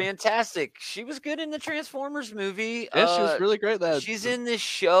so far. Fantastic. She was good in the Transformers movie. Yeah, she was really great. She's in this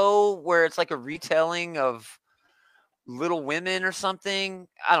show where it's like a retelling of Little Women or something.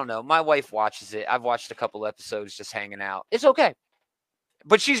 I don't know. My wife watches it. I've watched a couple episodes just hanging out. It's okay.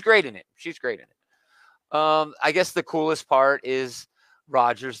 But she's great in it. I guess the coolest part is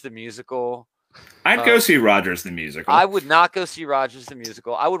Rogers the musical. I'd go see Rogers the musical. I would not go see Rogers the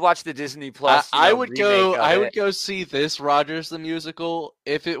musical. I would watch the Disney Plus. I would go see this Rogers the musical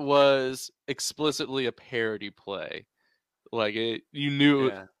if it was explicitly a parody play. Like you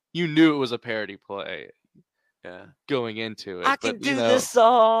knew it was a parody play. Yeah, going into it. I can do this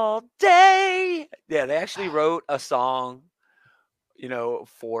all day. Yeah, they actually wrote a song,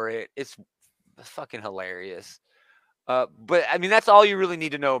 for it. It's fucking hilarious. But I mean, that's all you really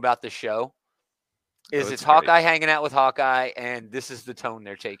need to know about the show. It's Hawkeye hanging out with Hawkeye, and this is the tone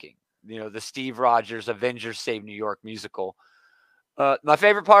they're taking. The Steve Rogers Avengers Save New York musical. My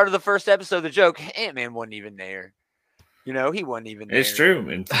favorite part of the first episode, the joke, Ant-Man wasn't even there. He wasn't even there. It's true,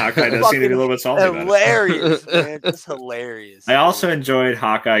 and Hawkeye does seem to be a little bit salty about it. Hilarious, man. Just hilarious. I also enjoyed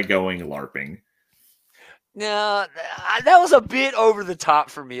Hawkeye going LARPing. No, that was a bit over the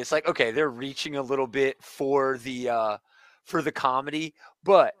top for me. It's like, okay, they're reaching a little bit for the comedy,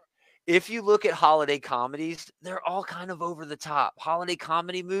 but if you look at holiday comedies, they're all kind of over the top. Holiday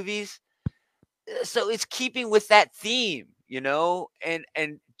comedy movies, so it's keeping with that theme,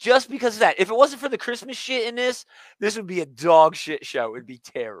 and just because of that, if it wasn't for the Christmas shit in this would be a dog shit show. It'd be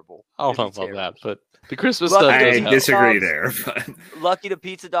terrible. I don't know about that, but the Christmas stuff. I disagree there. But Lucky the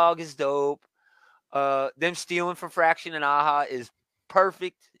Pizza Dog is dope. Them stealing from Fraction and Aha is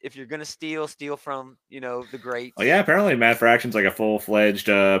perfect. If you're gonna steal from the greats. Well, yeah, apparently Matt Fraction's like a full-fledged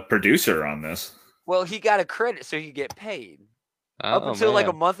producer on this. Well, he got a credit, so he could get paid. Up until like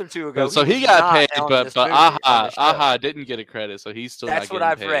a month or two ago. So he got paid, but Aha didn't get a credit, so he's still. That's what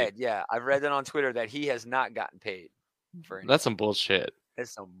I've read. Yeah, I've read that on Twitter that he has not gotten paid for anything. That's some bullshit.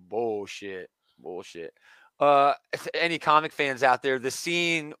 That's some bullshit. Any comic fans out there? The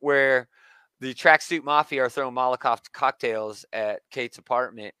scene where the Tracksuit Mafia are throwing Molotov cocktails at Kate's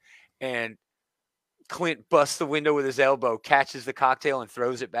apartment, and Clint busts the window with his elbow, catches the cocktail, and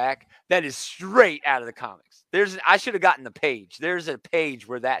throws it back. That is straight out of the comics. I should have gotten the page. There's a page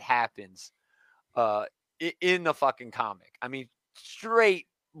where that happens in the fucking comic. I mean, straight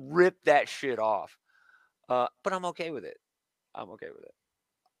rip that shit off. But I'm okay with it.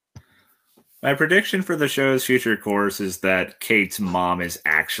 My prediction for the show's future course is that Kate's mom is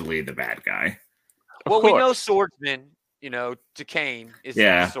actually the bad guy. Well, we know Swordsman, Duquesne is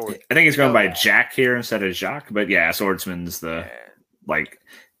the sword. I think he's going by Jack here instead of Jacques, but yeah, Swordsman's the,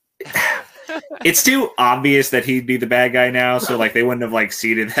 it's too obvious that he'd be the bad guy now, so they wouldn't have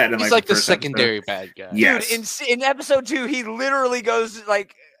seeded that in he's the secondary bad guy. Yes. Dude, in episode 2, he literally goes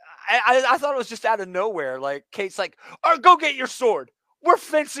I thought it was just out of nowhere. Kate's like, "All right, go get your sword. We're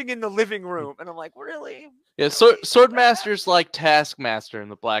fencing in the living room." And I'm like, really? Yeah, Swordmaster's like Taskmaster in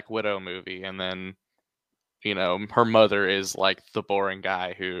the Black Widow movie, and then her mother is like the boring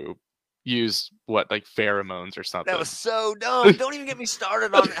guy who used pheromones or something. That was so dumb. Don't even get me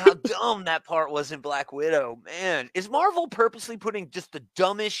started on how dumb that part was in Black Widow. Man, is Marvel purposely putting just the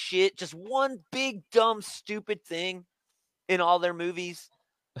dumbest shit, just one big dumb stupid thing in all their movies?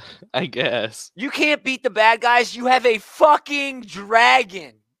 I guess. You can't beat the bad guys. You have a fucking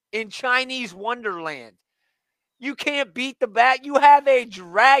dragon in Chinese Wonderland. You can't beat the bad. You have a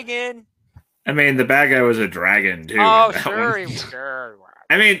dragon. I mean, the bad guy was a dragon, too. Oh, sure.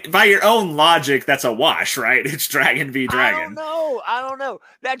 I mean, by your own logic, that's a wash, right? It's dragon v. dragon. I don't know.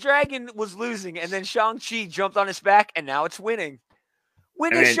 That dragon was losing, and then Shang-Chi jumped on his back, and now it's winning.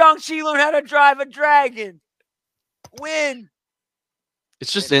 When did Shang-Chi learn how to drive a dragon? When?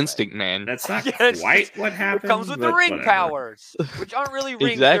 It's just instinct, man. That's not quite what happened. It comes with the ring powers, which aren't really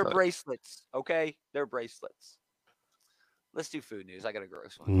rings, they're bracelets. Okay? They're bracelets. Let's do food news. I got a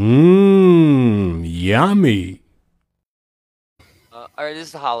gross one. Yummy. All right, this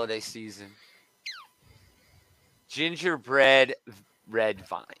is the holiday season. Gingerbread red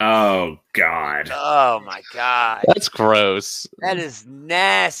vine. Oh, God. Oh, my God. That's gross. That is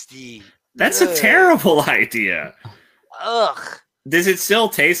nasty. That's a terrible idea. Ugh. Does it still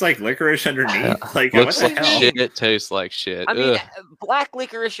taste like licorice underneath? What the hell? Shit, it tastes like shit. I mean, black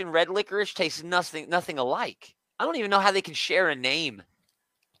licorice and red licorice taste nothing alike. I don't even know how they can share a name.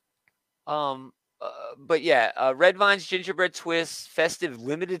 But yeah, Red Vine's gingerbread twist, festive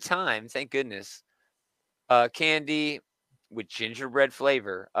limited time. Thank goodness. Candy with gingerbread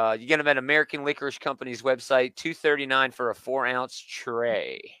flavor. You get them at American Licorice Company's website. $2.39 for a 4-ounce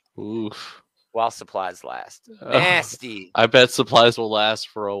tray. Oof. While supplies last. Nasty. I bet supplies will last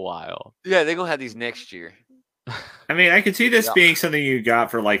for a while. Yeah, they're gonna have these next year. I mean, I could see this being something you got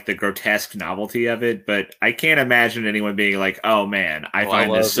for the grotesque novelty of it, but I can't imagine anyone being like, "Oh man, I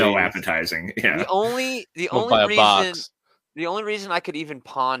find this so appetizing." Yeah. The only reason I could even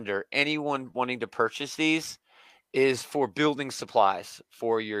ponder anyone wanting to purchase these is for building supplies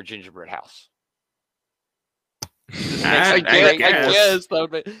for your gingerbread house. I guess. Well,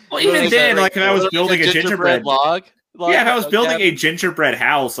 even then, like if I was building a gingerbread log. Yeah, if I was building a gingerbread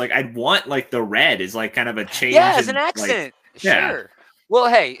house, like I'd want like the red is like kind of a change. Yeah, as an accent. Like, sure. Yeah. Well,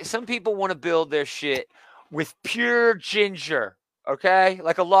 hey, some people want to build their shit with pure ginger. Okay,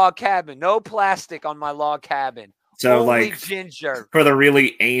 like a log cabin, no plastic on my log cabin. So, only like ginger for the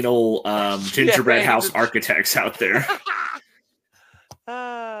really anal gingerbread house architects out there.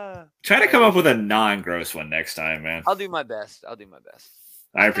 Try to come up with a non-gross one next time, man. I'll do my best.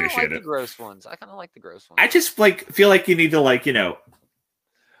 I appreciate it. The gross ones. I kind of like the gross ones. I just feel like you need to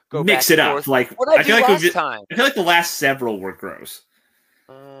go mix it up. Like I feel like I feel like the last several were gross.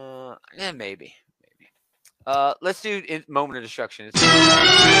 Yeah, maybe. Let's do moment of destruction.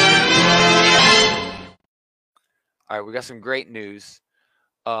 All right, we got some great news.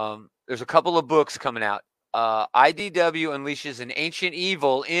 There's a couple of books coming out. IDW unleashes an ancient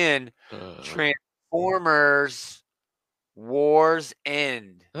evil in Transformers War's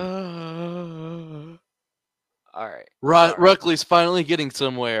End. All right. Ruckley's finally getting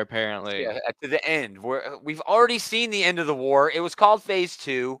somewhere, apparently. Yeah, to the end. We've already seen the end of the war. It was called Phase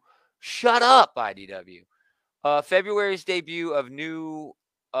 2. Shut up, IDW. February's debut of new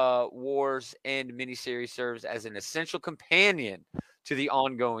War's End miniseries serves as an essential companion to the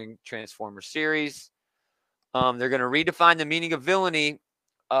ongoing Transformers series. They're going to redefine the meaning of villainy.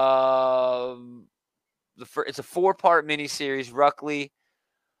 It's a 4-part miniseries. Ruckley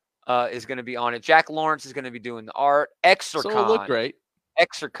is going to be on it. Jack Lawrence is going to be doing the art. Exercon. Look great.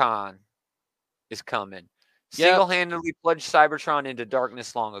 Exercon is coming. Single-handedly plunged Cybertron into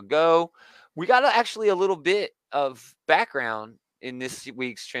darkness long ago. We got actually a little bit of background in this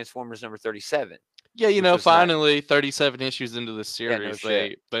week's Transformers number 37. Yeah, finally 37 issues into the series,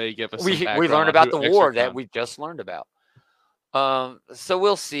 they give us we learned about the war that we just learned about. So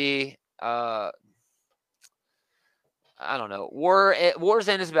we'll see. I don't know. War's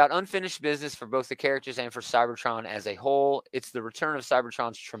End is about unfinished business for both the characters and for Cybertron as a whole. It's the return of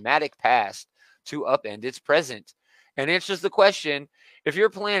Cybertron's traumatic past to upend its present, and answers the question: if your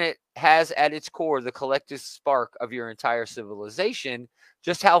planet has at its core the collective spark of your entire civilization,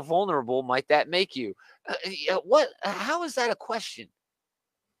 just how vulnerable might that make you? How is that a question?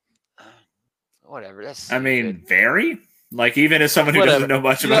 Whatever. Very. Like, even as someone who doesn't know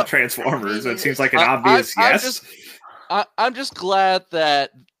much about Transformers, it seems like an obvious yes. I'm just glad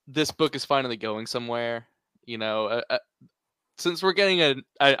that this book is finally going somewhere. Since we're getting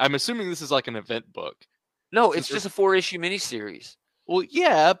I'm assuming this is like an event book. No, it's just a 4-issue miniseries. Well,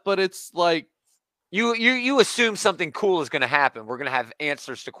 yeah, but it's like you assume something cool is going to happen. We're going to have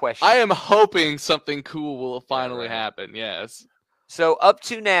answers to questions. I am hoping something cool will finally happen. Yes. So up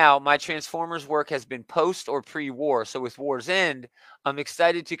to now, my Transformers work has been post or pre-war. So with War's End, I'm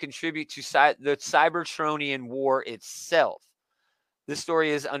excited to contribute to the Cybertronian War itself. This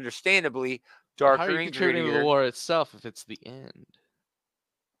story is understandably darker and grittier. How are you contributing to the war itself if it's the end?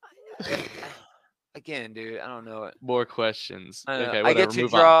 Again, dude, I don't know it. More questions. Okay, I get to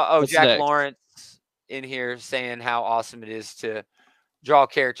draw. Jack Lawrence in here saying how awesome it is to draw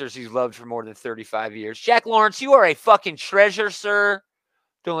characters he's loved for more than 35 years. Jack Lawrence, you are a fucking treasure, sir.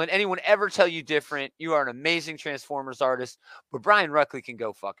 Don't let anyone ever tell you different. You are an amazing Transformers artist, but Brian Ruckley can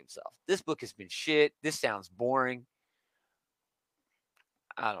go fuck himself. This book has been shit. This sounds boring.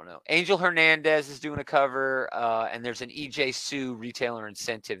 I don't know. Angel Hernandez is doing a cover, and there's an EJ Sue retailer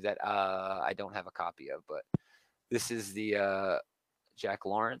incentive that I don't have a copy of, but this is the Jack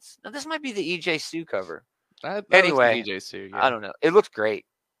Lawrence. Now, this might be the EJ Sue cover. Anyway, EJ Sue, I don't know. It looks great.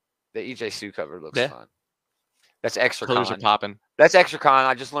 The EJ Sue cover looks fun. That's Extracon. Colors are popping. That's Extracon.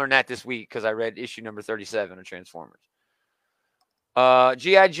 I just learned that this week because I read issue number 37 of Transformers.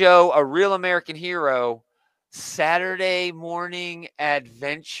 G.I. Joe, A Real American Hero, Saturday Morning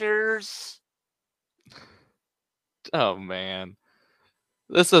Adventures. Oh, man.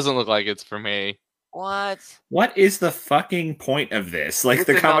 This doesn't look like it's for me. What is the fucking point of this? Like,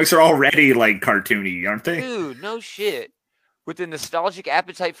 the comics are already, like, cartoony, aren't they? Dude, no shit. With the nostalgic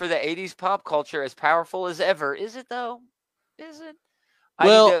appetite for the 80s pop culture as powerful as ever. Is it, though? Is it?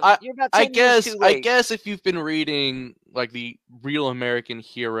 Well, I guess if you've been reading, like, the Real American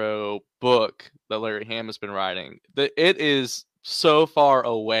Hero book that Larry Hama has been writing, it is so far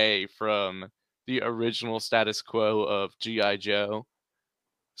away from the original status quo of G.I. Joe.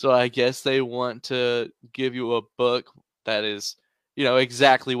 So I guess they want to give you a book that is,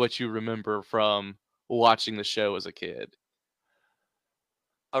 exactly what you remember from watching the show as a kid.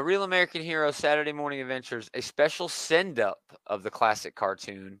 A Real American Hero, Saturday Morning Adventures, a special send-up of the classic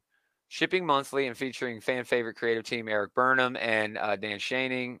cartoon, shipping monthly and featuring fan favorite creative team Eric Burnham and Dan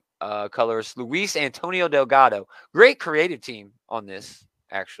Schoening. colorist Luis Antonio Delgado. Great creative team on this,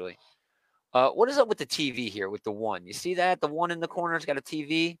 actually. What is up with the TV here with the one? You see that? The one in the corner's got a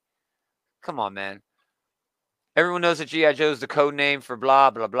TV? Come on, man. Everyone knows that G.I. Joe is the code name for blah,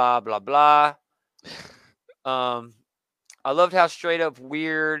 blah, blah, blah, blah. I loved how straight up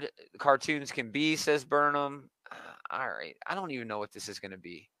weird cartoons can be, says Burnham. All right. I don't even know what this is going to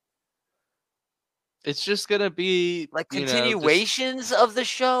be. It's just going to be like continuations of the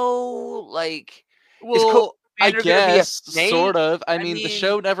show. Like, well, I guess sort of. I mean, the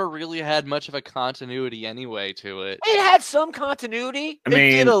show never really had much of a continuity anyway to it. It had some continuity.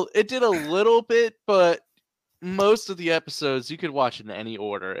 It did a little bit, but most of the episodes you could watch in any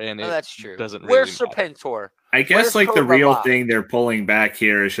order, and that's true. Doesn't really Where's matter. Serpentor? I guess like the real thing they're pulling back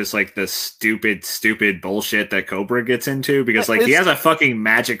here is just like the stupid bullshit that Cobra gets into, because like he has a fucking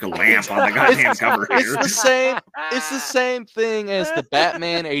magic lamp on the goddamn cover here. It's the same thing as the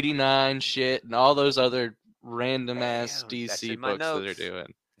Batman '89 shit and all those other random ass DC books that they're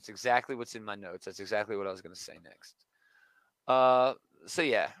doing. It's exactly what's in my notes. That's exactly what I was going to say next. So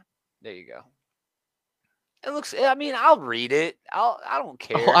yeah, there you go. It looks. I mean, I'll read it. I don't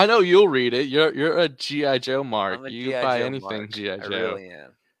care. Oh, I know you'll read it. You're a G.I. Joe mark. You buy anything G.I. Joe. I really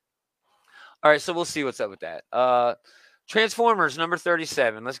am. All right, so we'll see what's up with that. Transformers number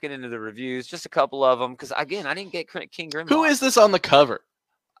 37. Let's get into the reviews. Just a couple of them, because again, I didn't get King Grimlock. Who is this on the cover?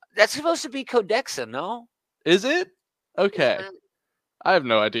 That's supposed to be Codexa, no? Is it? Okay. Yeah. I have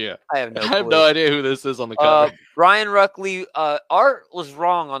no idea. I have no no idea who this is on the cover. Brian Ruckley, art was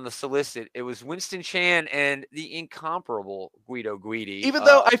wrong on the solicit. It was Winston Chan and the incomparable Guido Guidi. Even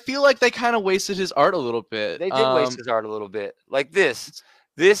though I feel like they kind of wasted his art a little bit. They did waste his art a little bit. Like this.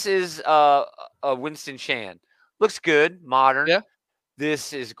 This is Winston Chan. Looks good, modern. Yeah.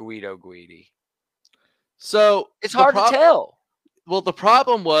 This is Guido Guidi. So it's hard to tell. Well, the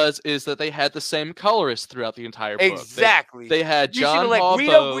problem is that they had the same colorist throughout the entire book. Exactly. They had John Paul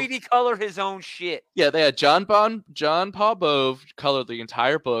Guido Guidi color his own shit. Yeah, they had John Paul Bove color the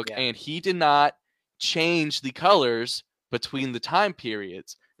entire book, and he did not change the colors between the time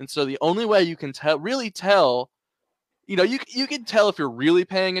periods. And so the only way you can really tell, you know, you can tell if you're really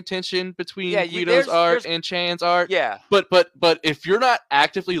paying attention between Guido's art and Chan's art. Yeah. But if you're not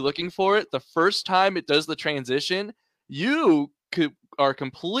actively looking for it, the first time it does the transition, you are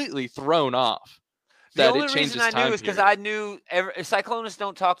completely thrown off. The only reason I knew is because I knew Cyclonus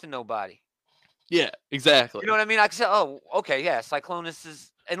don't talk to nobody. Yeah, exactly. You know what I mean? I could say, oh, okay, yeah, Cyclonus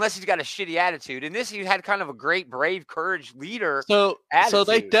is, unless he's got a shitty attitude. And this, he had kind of a great, brave, courage leader. So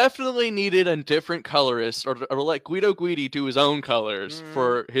they definitely needed a different colorist, or let Guido Guidi do his own colors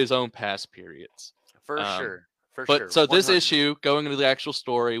for his own past periods. For sure. But so 100. This issue, going into the actual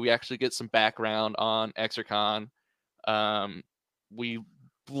story, we actually get some background on Exarchon. We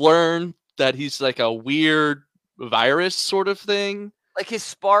learn that he's like a weird virus sort of thing. Like his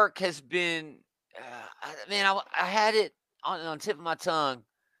spark has been, I had it on tip of my tongue.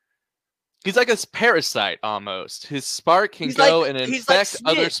 He's like a parasite almost. His spark can go and infect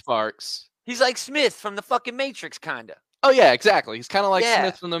other sparks. He's like Smith from the fucking Matrix, kind of. Oh yeah, exactly. He's kind of like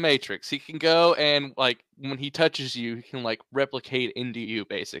Smith from the Matrix. He can go and like when he touches you, he can like replicate into you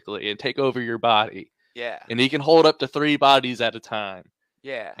basically and take over your body. Yeah. And he can hold up to 3 bodies at a time.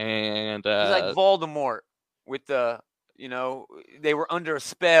 Yeah. And he's like Voldemort with the, you know, they were under a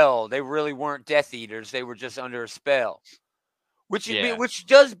spell. They really weren't Death Eaters. They were just under a spell. Which I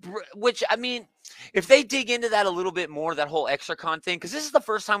mean, if they dig into that a little bit more, that whole Exarchon thing, because this is the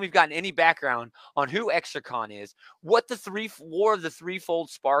first time we've gotten any background on who Exarchon is, what the War of the Threefold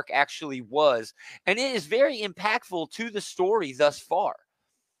Spark actually was, and it is very impactful to the story thus far.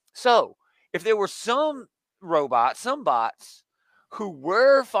 So, if there were some bots who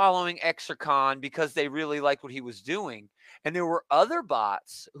were following Exarchon because they really liked what he was doing, and there were other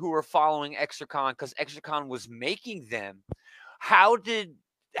bots who were following Exarchon because Exarchon was making them, how did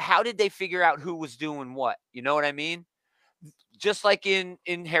they figure out who was doing what? You know what I mean? Just like in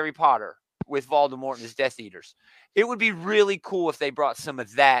Harry Potter with Voldemort and his Death Eaters. It would be really cool if they brought some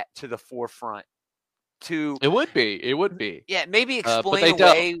of that to the forefront. It would be. Yeah, maybe explain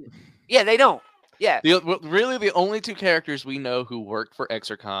away. Yeah, they don't. Yeah. Really, the only 2 characters we know who worked for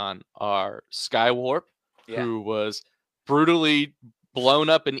Exarchon are Skywarp, who was brutally blown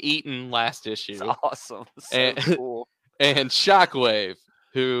up and eaten last issue. That's awesome. So cool. And Shockwave,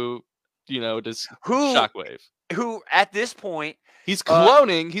 who, you know, does Shockwave. Who, at this point... He's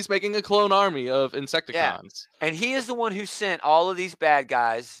cloning. He's making a clone army of Insecticons. Yeah. And he is the one who sent all of these bad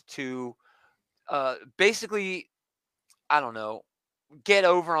guys to basically, I don't know, get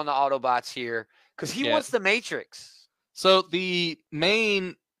over on the Autobots here, because he wants the Matrix. So the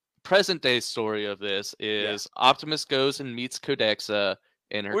main present day story of this is Optimus goes and meets Codexa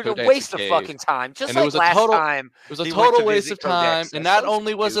in her We're Codexa a waste cave, of fucking time, just and like it was last a total, time. It was a total waste of time, and not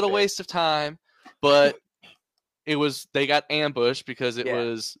only was it a waste of time, but they got ambushed because it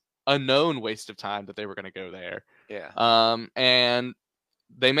was a known waste of time that they were going to go there. Yeah. And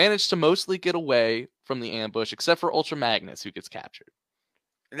they managed to mostly get away from the ambush, except for Ultra Magnus, who gets captured.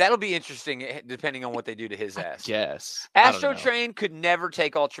 That'll be interesting, depending on what they do to his ass. Yes. Astro Train could never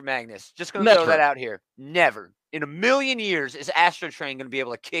take Ultra Magnus. Just going to throw that out here. Never. In a million years, is Astro Train going to be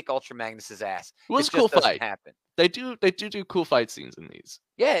able to kick Ultra Magnus's ass? It was a cool fight. Happen. They do cool fight scenes in these.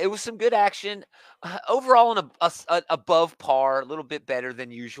 Yeah, it was some good action. Overall, an above par, a little bit better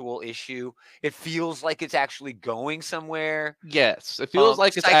than usual issue. It feels like it's actually going somewhere. Yes, it feels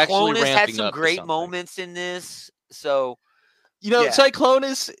like it's actually ramping up. Cyclonus had some great moments in this. So,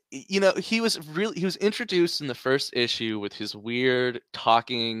 Cyclonus, he was introduced in the first issue with his weird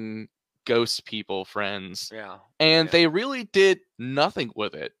talking ghost people friends. Yeah. And they really did nothing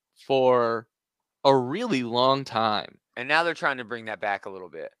with it for a really long time. And now they're trying to bring that back a little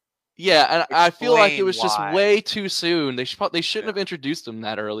bit. Yeah, and I feel like it was just way too soon. They shouldn't have introduced him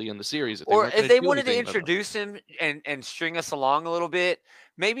that early in the series. If they wanted to introduce him and string us along a little bit,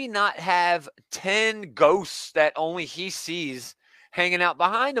 maybe not have 10 ghosts that only he sees hanging out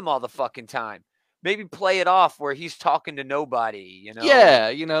behind him all the fucking time. Maybe play it off where he's talking to nobody,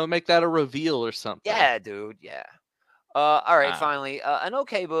 Yeah, make that a reveal or something. Yeah, dude, yeah. All right, finally, an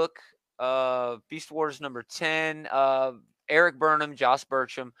okay book. Beast Wars number 10. Eric Burnham, Josh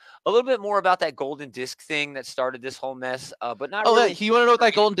Bertram. A little bit more about that golden disc thing that started this whole mess, but not really. You want to know what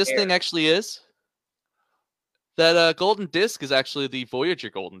that golden disc thing actually is? That golden disc is actually the Voyager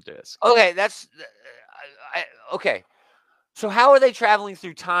golden disc. Okay, that's... okay. So how are they traveling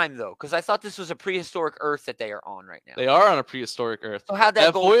through time, though? Because I thought this was a prehistoric Earth that they are on right now. They are on a prehistoric Earth. So how'd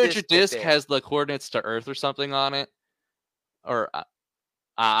that Voyager disc has the coordinates to Earth or something on it, or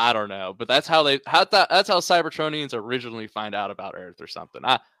I don't know. But that's how Cybertronians originally find out about Earth or something.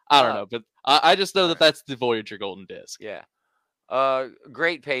 I don't know, but I just know that that's the Voyager golden disc. Yeah.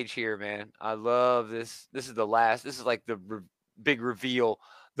 Great page here, man. I love this. This is the last. This is like the big reveal.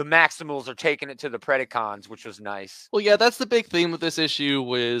 The Maximals are taking it to the Predacons, which was nice. Well, yeah, that's the big theme with this issue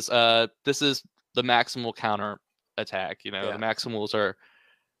was this is the Maximal counter attack. The Maximals are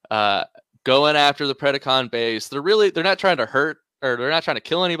going after the Predacon base. They're not trying to hurt or they're not trying to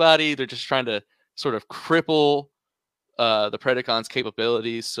kill anybody. They're just trying to sort of cripple the Predacon's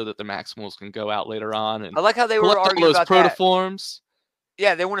capabilities so that the Maximals can go out later on. And I like how they were arguing about protoforms.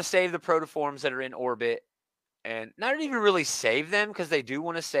 Yeah, they want to save the protoforms that are in orbit. And not even really save them because they do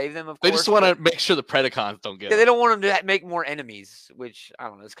want to save them, of course. They just want to make sure the Predacons don't get them. They don't want them to make more enemies, which, I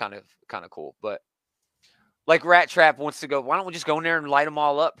don't know, it's kind of cool. But, like, Rat Trap wants to go, why don't we just go in there and light them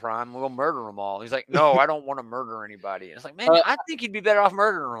all up, Prime? We'll murder them all. He's like, no, I don't want to murder anybody. And it's like, man, I think you'd be better off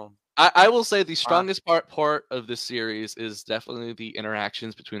murdering them. I will say the strongest part of this series is definitely the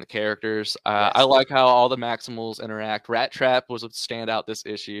interactions between the characters. Yes. I like how all the Maximals interact. Rat Trap was a standout this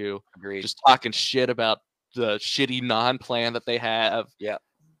issue. Agreed. Just talking shit about the shitty non-plan that they have. Yeah.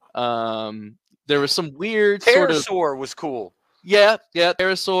 There was some weird Pterosaur was cool. Yeah.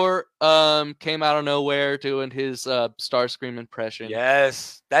 Pterosaur came out of nowhere doing his Starscream impression.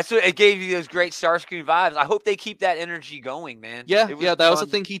 Yes. That's what it gave you, those great Starscream vibes. I hope they keep that energy going, man. Yeah, that was the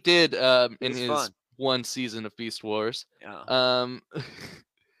thing he did in his one season of Beast Wars. Yeah.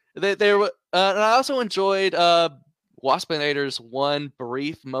 They were and I also enjoyed Waspinator's one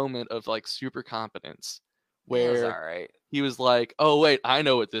brief moment of like super competence. Where he was like, oh, wait, I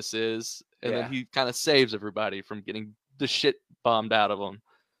know what this is. And then he kind of saves everybody from getting the shit bombed out of them.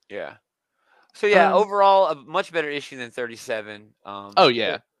 Yeah. So, overall, a much better issue than 37. Oh,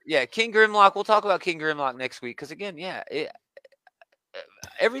 yeah. Yeah, King Grimlock. We'll talk about King Grimlock next week. Because, again,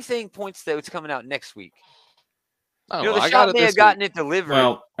 everything points that it's coming out next week. Oh, the shop may have gotten it delivered.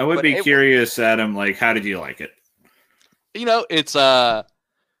 Well, I would be curious, Adam, like, how did you like it?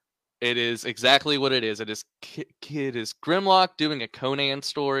 It is exactly what it is. It is Grimlock doing a Conan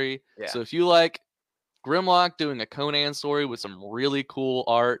story. Yeah. So if you like Grimlock doing a Conan story with some really cool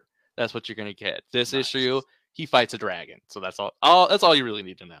art, that's what you're going to get. This issue, he fights a dragon. So that's all. That's all you really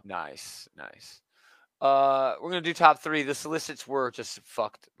need to know. Nice. We're going to do top 3. The solicits were just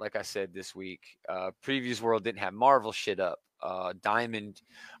fucked, like I said, this week. Previews World didn't have Marvel shit up. Diamond,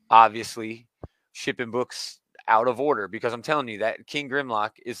 obviously, shipping books out of order because I'm telling you that King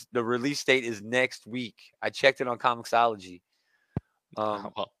Grimlock is the release date is next week. I checked it on Comixology.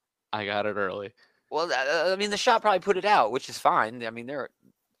 Well, I got it early. Well, I mean, the shop probably put it out, which is fine. I mean,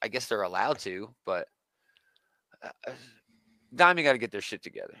 I guess they're allowed to, but Diamond got to get their shit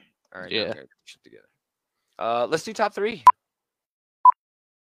together. All right. Yeah. Shit together. Let's do top 3.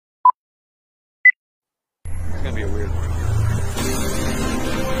 It's gonna be a weird one.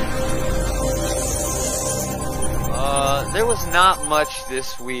 There was not much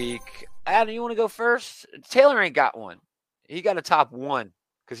this week. Adam, you want to go first? Taylor ain't got one. He got a top 1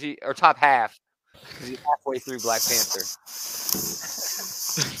 or top half because he's halfway through Black Panther.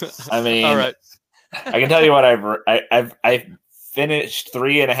 I mean, all right. I can tell you what I've finished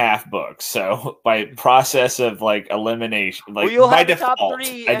 3.5 books. So by process of like elimination, like you'll by have default, top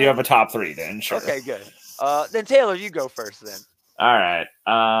 3, I do have a top 3. Then sure. Okay, good. Then Taylor, you go first. Then. All right.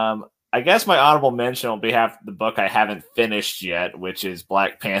 I guess my honorable mention will be half the book I haven't finished yet, which is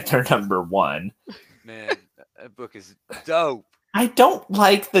Black Panther #1. Man, that book is dope. I don't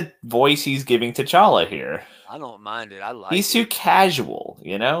like the voice he's giving T'Challa here. I don't mind it. I like He's too casual,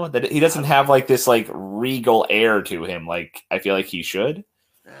 you know? That he doesn't have like this like regal air to him like I feel like he should.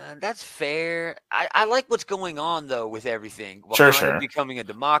 That's fair. I like what's going on though with everything. Sure. Becoming a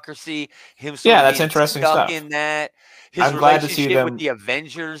democracy. That's interesting stuff. In that, his I'm glad to see them with the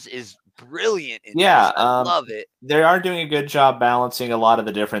Avengers is brilliant. I love it. They are doing a good job balancing a lot of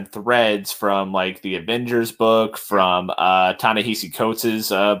the different threads from like the Avengers book, from Ta-Nehisi Coates'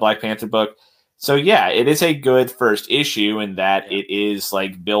 Black Panther book. So yeah, it is a good first issue in that it is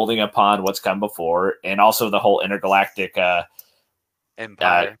like building upon what's come before, and also the whole intergalactic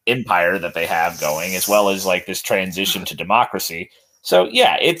empire that they have going, as well as like this transition to democracy. So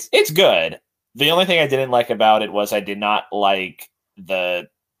yeah, it's good. The only thing I didn't like about it was I did not like the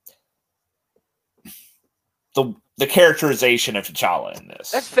characterization of T'Challa in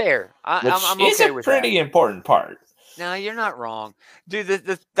this. That's fair. I'm okay with that. It's a pretty important part. No, you're not wrong. Dude,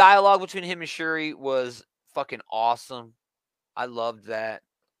 the dialogue between him and Shuri was fucking awesome. I loved that.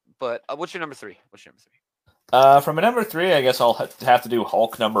 But what's your number 3? From a number 3, I guess I'll have to do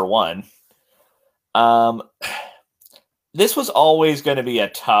Hulk #1. This was always going to be a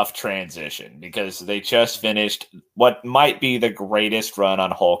tough transition because they just finished what might be the greatest run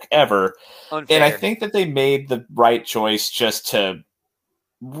on Hulk ever. Unfair. And I think that they made the right choice just to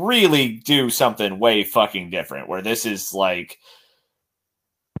really do something way fucking different, where this is like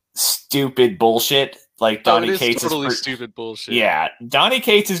stupid bullshit. Like Donny Cates is stupid bullshit. Yeah, Donny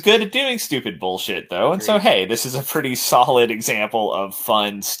Cates is good at doing stupid bullshit though, and so hey, this is a pretty solid example of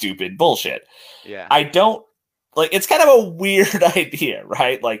fun, stupid bullshit. Yeah, I don't like. It's kind of a weird idea,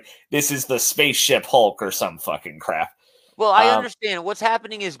 right? Like this is the spaceship Hulk or some fucking crap. Well, I understand. What's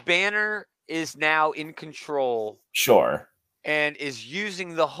happening is Banner is now in control. Sure. And is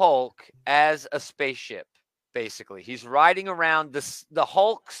using the Hulk as a spaceship. Basically, he's riding around the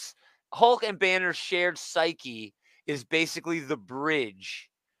Hulk and Banner's shared psyche is basically the bridge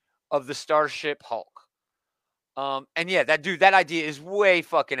of the Starship Hulk. And yeah, that idea is way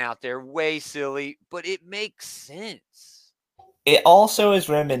fucking out there, way silly, but it makes sense. It also is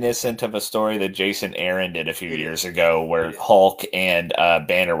reminiscent of a story that Jason Aaron did a few years ago where Hulk and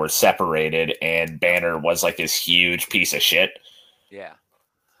Banner were separated and Banner was like this huge piece of shit. Yeah.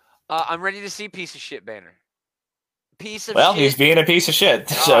 I'm ready to see piece of shit Banner. Well, he's being a piece of shit.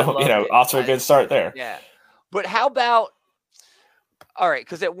 So, off to a good start there. Yeah. But how about, all right,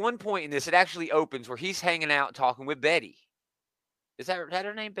 because at one point in this, it actually opens where he's hanging out talking with Betty. Is that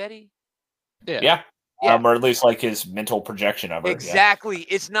her name, Betty? Yeah. Or at least like his mental projection of her. Exactly. Yeah.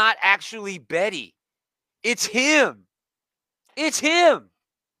 It's not actually Betty. It's him. It's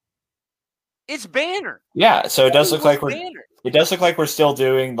Banner. Yeah, so it does look like we're still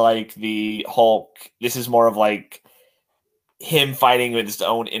doing like the Hulk. This is more of like him fighting with his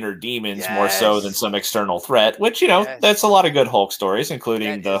own inner demons more so than some external threat, which, that's a lot of good Hulk stories,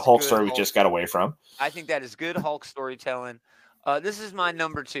 including the Hulk story we just got away from. I think that is good Hulk storytelling. This is my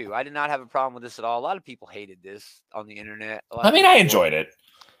number 2. I did not have a problem with this at all. A lot of people hated this on the internet. I enjoyed it.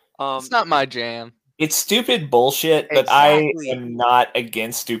 It's not my jam. It's stupid bullshit, but I am not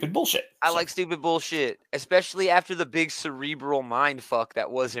against stupid bullshit. I like stupid bullshit, especially after the big cerebral mind fuck that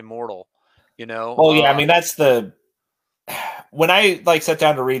was Immortal, Well, yeah, that's the... When I sat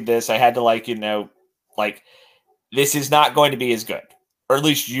down to read this, I had to this is not going to be as good, or at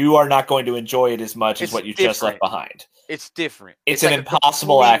least you are not going to enjoy it as much as what you just left behind. It's different. It's an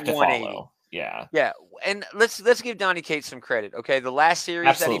impossible act to follow. Yeah. Yeah. And let's give Donny Cates some credit. Okay. The last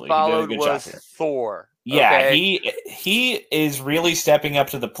series that he followed was Thor. Yeah, he is really stepping up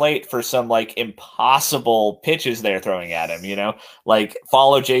to the plate for some impossible pitches they're throwing at him,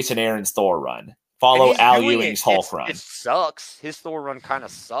 follow Jason Aaron's Thor run. Follow Al Ewing's Hulk run. It sucks. His Thor run kind of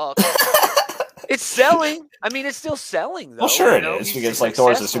sucks. It's selling. It's still selling though. Well, sure it is, because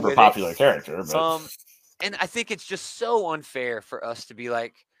Thor's a super popular character. But And I think it's just so unfair for us to be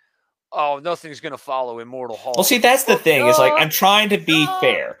like, oh, nothing's going to follow Immortal Hulk. Well, see, that's the thing. Is like, I'm trying to be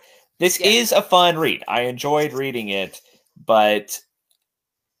fair. This is a fun read. I enjoyed reading it, but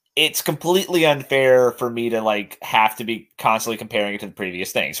it's completely unfair for me to like have to be constantly comparing it to the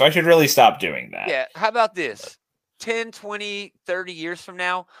previous thing. So I should really stop doing that. Yeah. How about this? 10, 20, 30 years from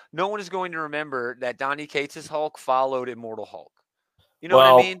now, no one is going to remember that Donny Cates' Hulk followed Immortal Hulk. You know what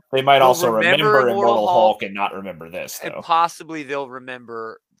I mean? They might also remember Immortal Hulk and not remember this, though. And possibly they'll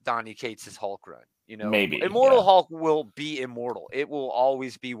remember Donny Cates' Hulk run. You know, maybe Immortal Hulk will be immortal. It will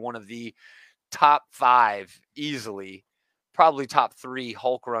always be one of the top 5, easily, probably top 3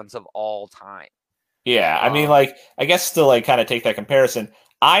 Hulk runs of all time. Yeah, I mean, like, I guess to like kind of take that comparison,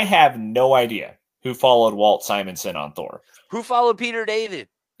 I have no idea who followed Walt Simonson on Thor. Who followed Peter David?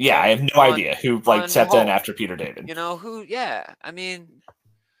 Yeah, I have no idea who like stepped in after Peter David. You know who? Yeah, I mean,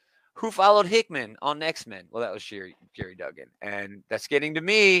 who followed Hickman on X-Men? Well, that was Gary Duggan, and that's getting to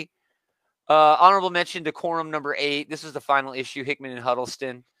me. Honorable mention, Decorum number 8. This is the final issue. Hickman and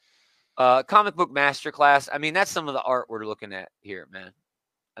Huddleston. Comic book masterclass. I mean, that's some of the art we're looking at here, man.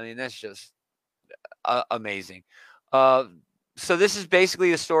 I mean, that's just amazing. So this is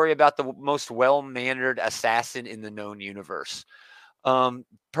basically a story about the most well-mannered assassin in the known universe.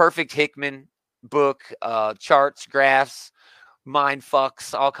 Perfect Hickman book, charts, graphs, mind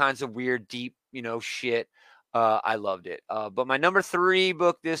fucks, all kinds of weird, deep, shit. I loved it. But my number 3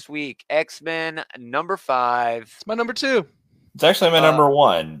 book this week, X-Men number 5. It's my number 2. It's actually my number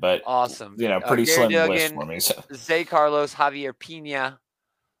 1, but awesome. Pretty slim list for me. So. Zé Carlos, Javier Pina.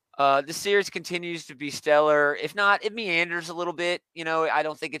 The series continues to be stellar. If not, it meanders a little bit. I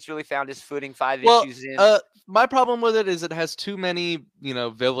don't think it's really found its footing 5 issues in. My problem with it is it has too many,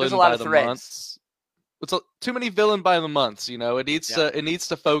 villains by the months. It's too many villain by the months. It needs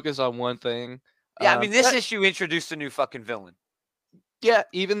to focus on one thing. Yeah, I mean, this issue introduced a new fucking villain. Yeah,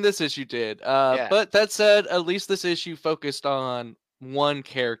 even this issue did. But that said, at least this issue focused on one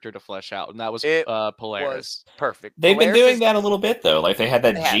character to flesh out, and that was Polaris. Was perfect. They've been doing that a little bit, though. Like, they had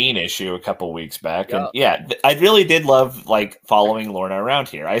that Jean issue a couple weeks back. And I really did love, like, following Lorna around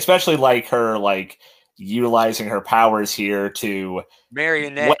here. I especially like her, like, utilizing her powers here to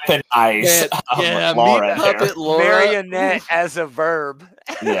Marionette weaponize Laura. Marionette as a verb.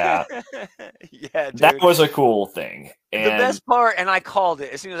 Yeah. Yeah, dude. That was a cool thing. And the best part, and I called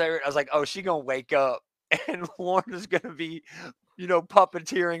it as soon as I heard it, I was like, oh, she gonna wake up and Lorna's gonna be,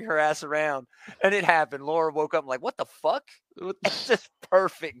 puppeteering her ass around. And it happened. Laura woke up like, what the fuck? It's just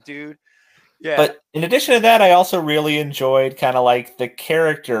perfect, dude. Yeah. But in addition to that, I also really enjoyed kind of like the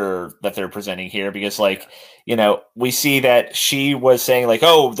character that they're presenting here, because like, we see that she was saying like,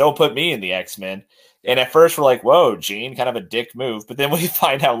 oh, don't put me in the X-Men. And at first we're like, whoa, Jean, kind of a dick move. But then we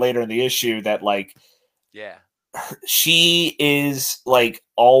find out later in the issue that like, she is like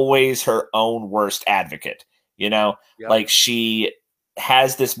always her own worst advocate, like she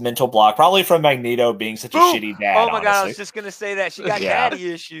has this mental block, probably from Magneto being such a shitty dad. Oh my God, I was just going to say that. She got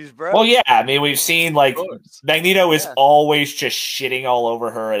daddy issues, bro. Well, yeah, I mean, we've seen like Magneto is always just shitting all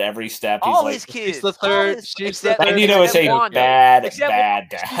over her at every step. He's all like, his kids. She's the third. Magneto is a bad dad.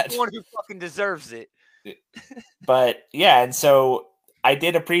 She's the one who fucking deserves it. But yeah, and so I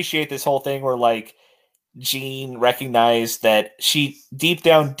did appreciate this whole thing where like Jean recognized that she deep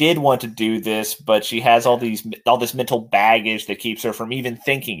down did want to do this, but she has all this mental baggage that keeps her from even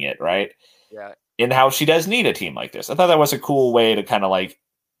thinking it, right? Yeah. And how she does need a team like this. I thought that was a cool way to kind of like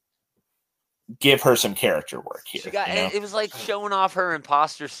give her some character work here. It was like showing off her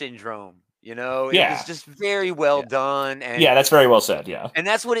imposter syndrome. It was just very well done. And that's very well said. Yeah. And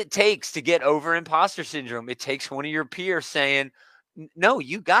that's what it takes to get over imposter syndrome. It takes one of your peers saying, no,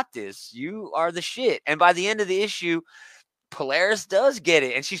 you got this. You are the shit. And by the end of the issue, Polaris does get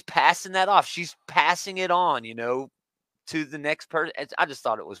it. And she's passing that off. She's passing it on, to the next person. I just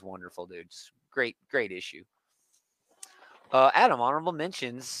thought it was wonderful, dude. It's great issue. Adam, honorable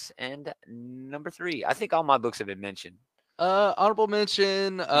mentions and number 3. I think all my books have been mentioned. Honorable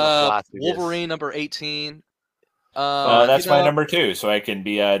mention, Wolverine number 18. That's my number 2, so I can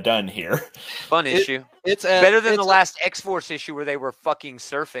be done here. Fun issue. It's better than the last X-Force issue where they were fucking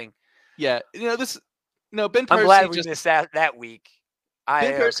surfing. Yeah, Ben Percy. I'm glad we missed that week.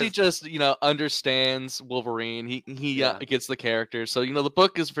 Ben Percy just understands Wolverine. He gets the character. So the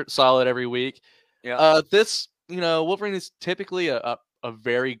book is solid every week. Yeah. This Wolverine is typically a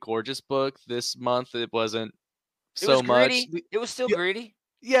very gorgeous book. This month it wasn't so much. It was still gritty.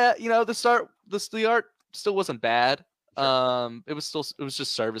 Yeah, the art still wasn't bad. It was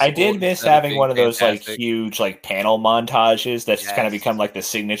just serviceable. I did miss having one of those like huge like panel montages that's kind of become like the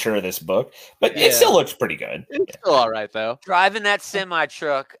signature of this book, but it still looks pretty good. It's still all right though. Driving that semi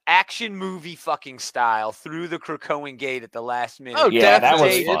truck, action movie fucking style, through the Krakoan gate at the last minute. Oh yeah, that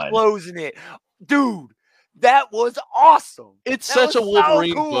was fun. Closing it, dude. That was awesome. It's such a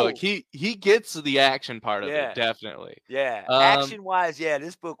Wolverine book. He gets the action part of it, definitely. Yeah, action wise,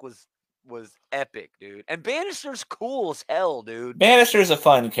 this book was epic, dude. And Bannister's cool as hell, dude. Bannister's a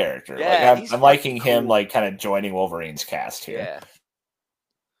fun character. Yeah, like, I'm liking him, like kind of joining Wolverine's cast here.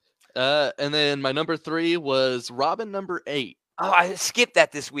 Yeah. And then my number 3 was Robin number 8. Oh, I skipped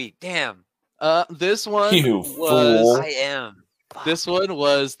that this week. Damn. This one This one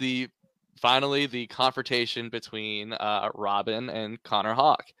was finally the confrontation between Robin and Connor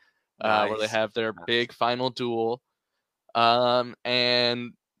Hawke, where they have their big final duel.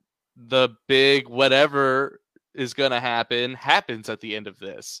 And the big whatever is going to happens at the end of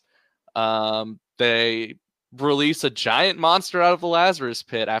this. They release a giant monster out of the Lazarus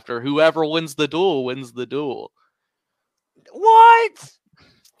pit after whoever wins the duel wins the duel. What?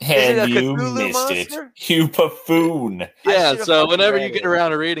 And you missed monster? It, you buffoon. Yeah, so whenever you get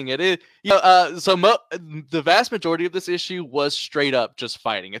around to reading it, the vast majority of this issue was straight up just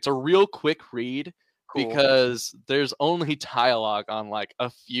fighting. It's a real quick read because there's only dialogue on like a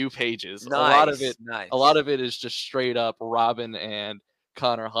few pages. Nice. A lot of it is just straight up Robin and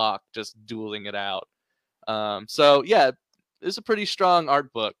Connor Hawke just dueling it out. So yeah, it's a pretty strong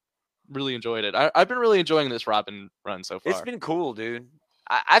art book. Really enjoyed it. I've been really enjoying this Robin run so far. It's been cool, dude.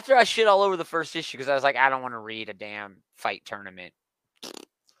 After I shit all over the first issue because I was like, I don't want to read a damn fight tournament.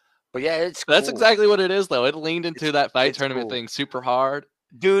 But yeah, that's exactly what it is, though. It leaned into that fight tournament thing super hard.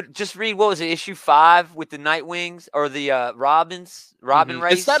 Dude, just read, what was it, issue 5 with the Nightwings or the Robin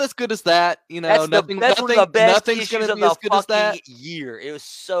race? It's not as good as that, you know. That's one of the best issues of the fucking year. It was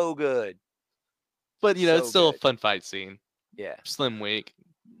so good. But, you know, it's still a fun fight scene. Yeah. Slim week.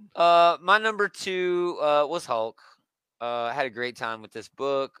 My number 2 was Hulk. I had a great time with this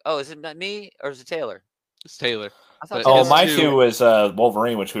book. Oh, is it not me or is it Taylor? It's Taylor. My 2 was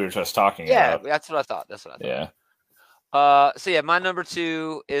Wolverine, which we were just talking about. Yeah, that's what I thought. Yeah. So yeah, my number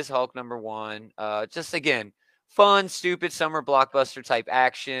 2 is Hulk number 1. Just again, fun, stupid summer blockbuster type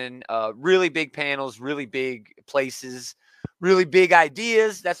action. Really big panels, really big places, really big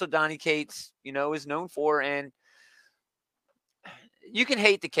ideas. That's what Donny Cates, is known for. And you can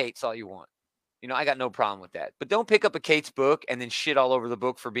hate the Cates all you want. I got no problem with that. But don't pick up a Cates book and then shit all over the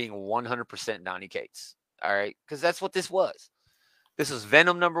book for being 100% Donny Cates. All right? Because that's what this was. This was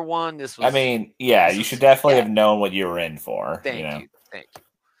Venom number 1. This was. You should definitely have known what you were in for. Thank you.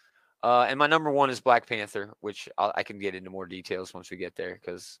 And my number 1 is Black Panther, which I can get into more details once we get there,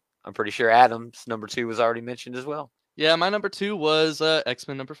 because I'm pretty sure Adam's number 2 was already mentioned as well. Yeah, my number 2 was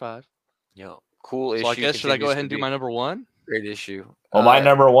X-Men number 5. Cool issue. So I guess should I go ahead and do my number 1? Great issue. Well, my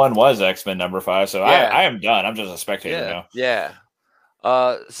number 1 was X-Men number 5, so I am done. I'm just a spectator now. Yeah.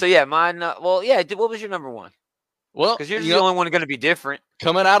 So yeah, mine. What was your number 1? Well, because you're the only one going to be different.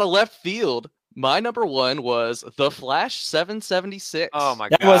 Coming out of left field, my number 1 was The Flash 776. Oh my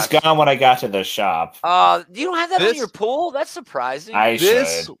god, that was gone when I got to the shop. You don't have that on your pull? That's surprising.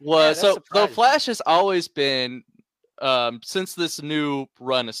 The Flash has always been, since this new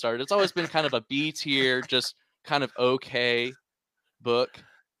run has started, it's always been kind of a B tier, just kind of okay book.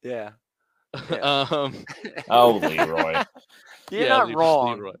 Yeah. Leroy. You're not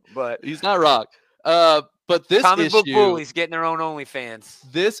wrong, Leroy. But he's not wrong. But this comic book bullies getting their own OnlyFans.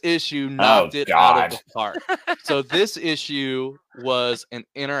 This issue knocked it out of the park. So this issue was an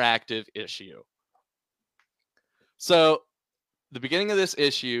interactive issue. So the beginning of this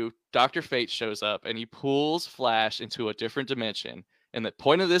issue, Dr. Fate shows up and he pulls Flash into a different dimension. And the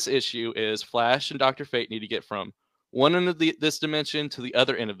point of this issue is Flash and Dr. Fate need to get from one end of this dimension to the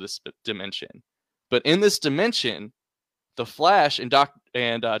other end of this dimension. But in this dimension, the Flash and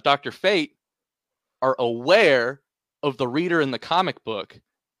Dr. Fate are aware of the reader in the comic book.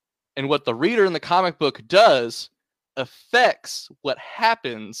 And what the reader in the comic book does affects what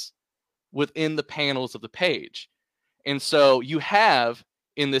happens within the panels of the page. And so you have,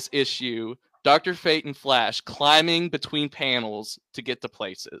 in this issue, Dr. Fate and Flash climbing between panels to get to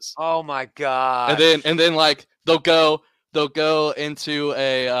places. Oh my god! And then like they'll go into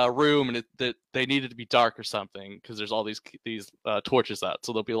a room and they need it to be dark or something because there's all these torches out.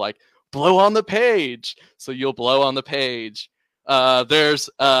 So they'll be like, blow on the page. So you'll blow on the page. There's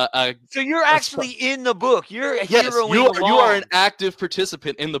so you're actually in the book. You're a hero. You are an active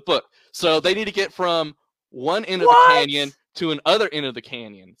participant in the book. So they need to get from one end of the canyon to another end of the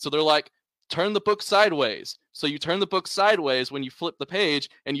canyon. So they're like turn the book sideways. So you turn the book sideways when you flip the page,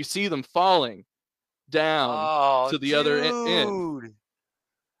 and you see them falling down to the other end.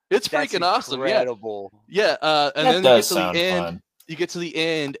 It's freaking awesome. Incredible. Yeah. And then you get to the end. Fun. You get to the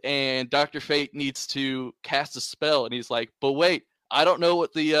end, and Dr. Fate needs to cast a spell, and he's like, but wait, I don't know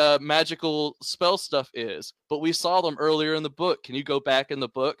what the magical spell stuff is, but we saw them earlier in the book. Can you go back in the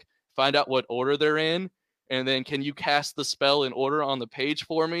book, find out what order they're in, and then can you cast the spell in order on the page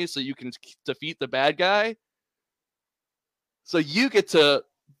for me so you can defeat the bad guy? So you get to...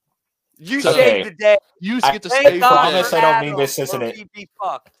 save the day. You get to save the day. I promise I don't mean this isn't it.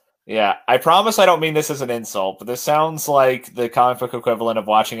 Yeah, I promise I don't mean this as an insult, but this sounds like the comic book equivalent of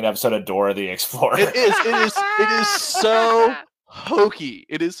watching an episode of Dora the Explorer. It is so hokey.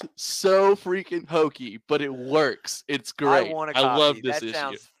 It is so freaking hokey, but it works. It's great. I love this issue.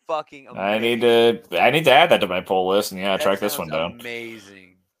 Sounds fucking amazing. I need to add that to my pull list, and track this one down.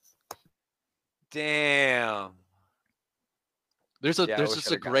 Amazing. Damn. There's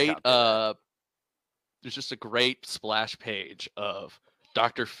just a great splash page of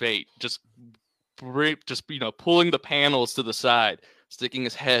Dr. Fate just pulling the panels to the side, sticking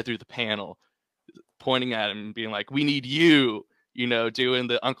his head through the panel, pointing at him and being like, we need you, doing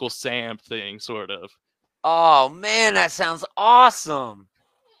the Uncle Sam thing, sort of. Oh man, that sounds awesome.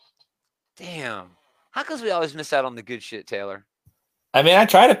 Damn. How come we always miss out on the good shit, Taylor? I mean, I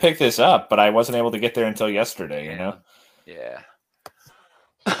tried to pick this up, but I wasn't able to get there until yesterday, Yeah.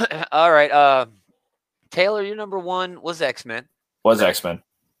 All right. Taylor, your number one was X-Men. X-Men.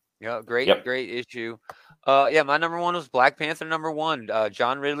 Yeah, great issue. My number one was Black Panther #1.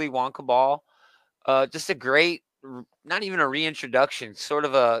 John Ridley, Juan Cabal. Just a great, not even a reintroduction, sort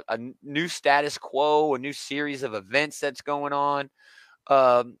of a new status quo, a new series of events that's going on.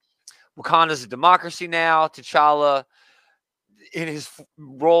 Wakanda's a democracy now. T'Challa, in his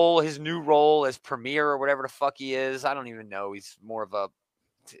new role as premier or whatever the fuck he is. I don't even know. He's more of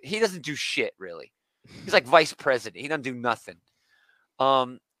he doesn't do shit, really. He's like vice president. He doesn't do nothing.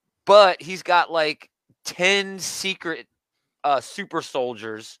 But he's got like 10 secret super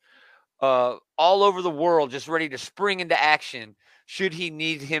soldiers all over the world just ready to spring into action should he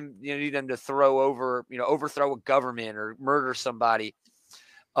need them to overthrow a government or murder somebody.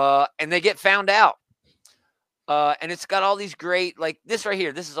 And they get found out. And it's got all these great, like this right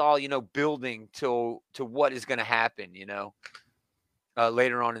here. This is all, building to what is going to happen,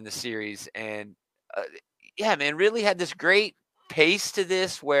 later on in the series. And man, really had this great pace to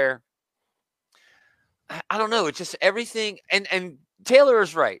this where I don't know, it's just everything. And Taylor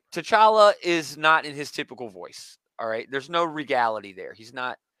is right. T'Challa is not in his typical voice. All right. There's no regality there. He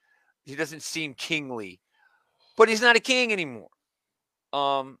doesn't seem kingly, but he's not a king anymore.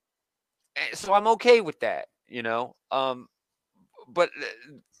 So I'm okay with that, but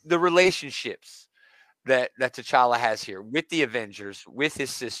the relationships that T'Challa has here with the Avengers, with his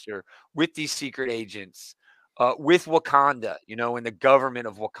sister, with these secret agents, with Wakanda, and the government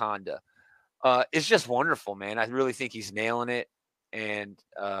of Wakanda. It's just wonderful, man. I really think he's nailing it. And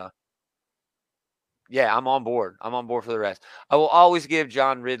I'm on board. I'm on board for the rest. I will always give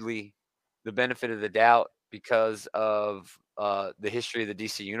John Ridley the benefit of the doubt because of the history of the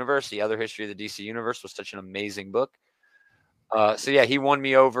DC Universe. The other history of the DC Universe was such an amazing book. He won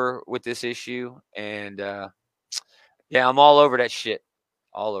me over with this issue. And I'm all over that shit.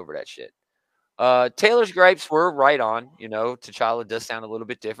 All over that shit. Taylor's gripes were right on. T'Challa does sound a little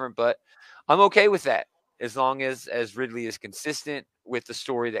bit different, but I'm okay with that as long as Ridley is consistent with the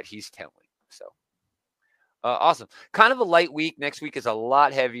story that he's telling. So awesome. Kind of a light week. Next week is a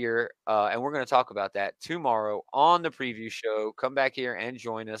lot heavier, and we're going to talk about that tomorrow on the preview show. Come back here and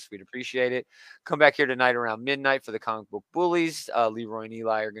join us. We'd appreciate it. Come back here tonight around midnight for the Comic Book Bullies. Leroy and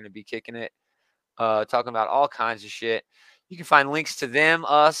Eli are going to be kicking it, talking about all kinds of shit. You can find links to them,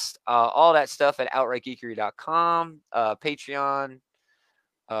 us, all that stuff at outrightgeekery.com, Patreon,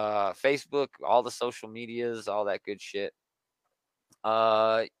 Facebook, all the social medias, all that good shit.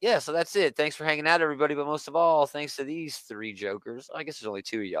 So that's it. Thanks for hanging out, everybody. But most of all, thanks to these 3 jokers. I guess there's only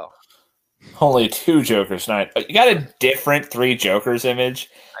 2 of y'all. Only 2 jokers tonight. You got a different 3 jokers image.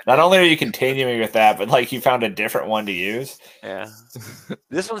 Not only are you continuing with that, but like you found a different one to use. Yeah.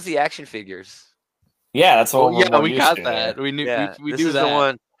 This one's the action figures. Yeah, that's what. We got that. We knew. Yeah, we do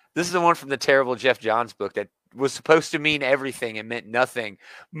that. This is the one from the terrible Jeff Johns book that was supposed to mean everything and meant nothing.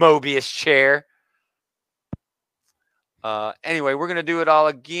 Mobius chair. Anyway, we're gonna do it all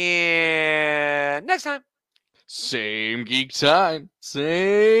again next time. Same geek time,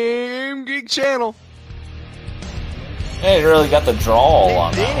 same geek channel. Hey, you really got the drawl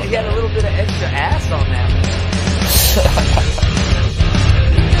on that. He had a little bit of extra ass on that one.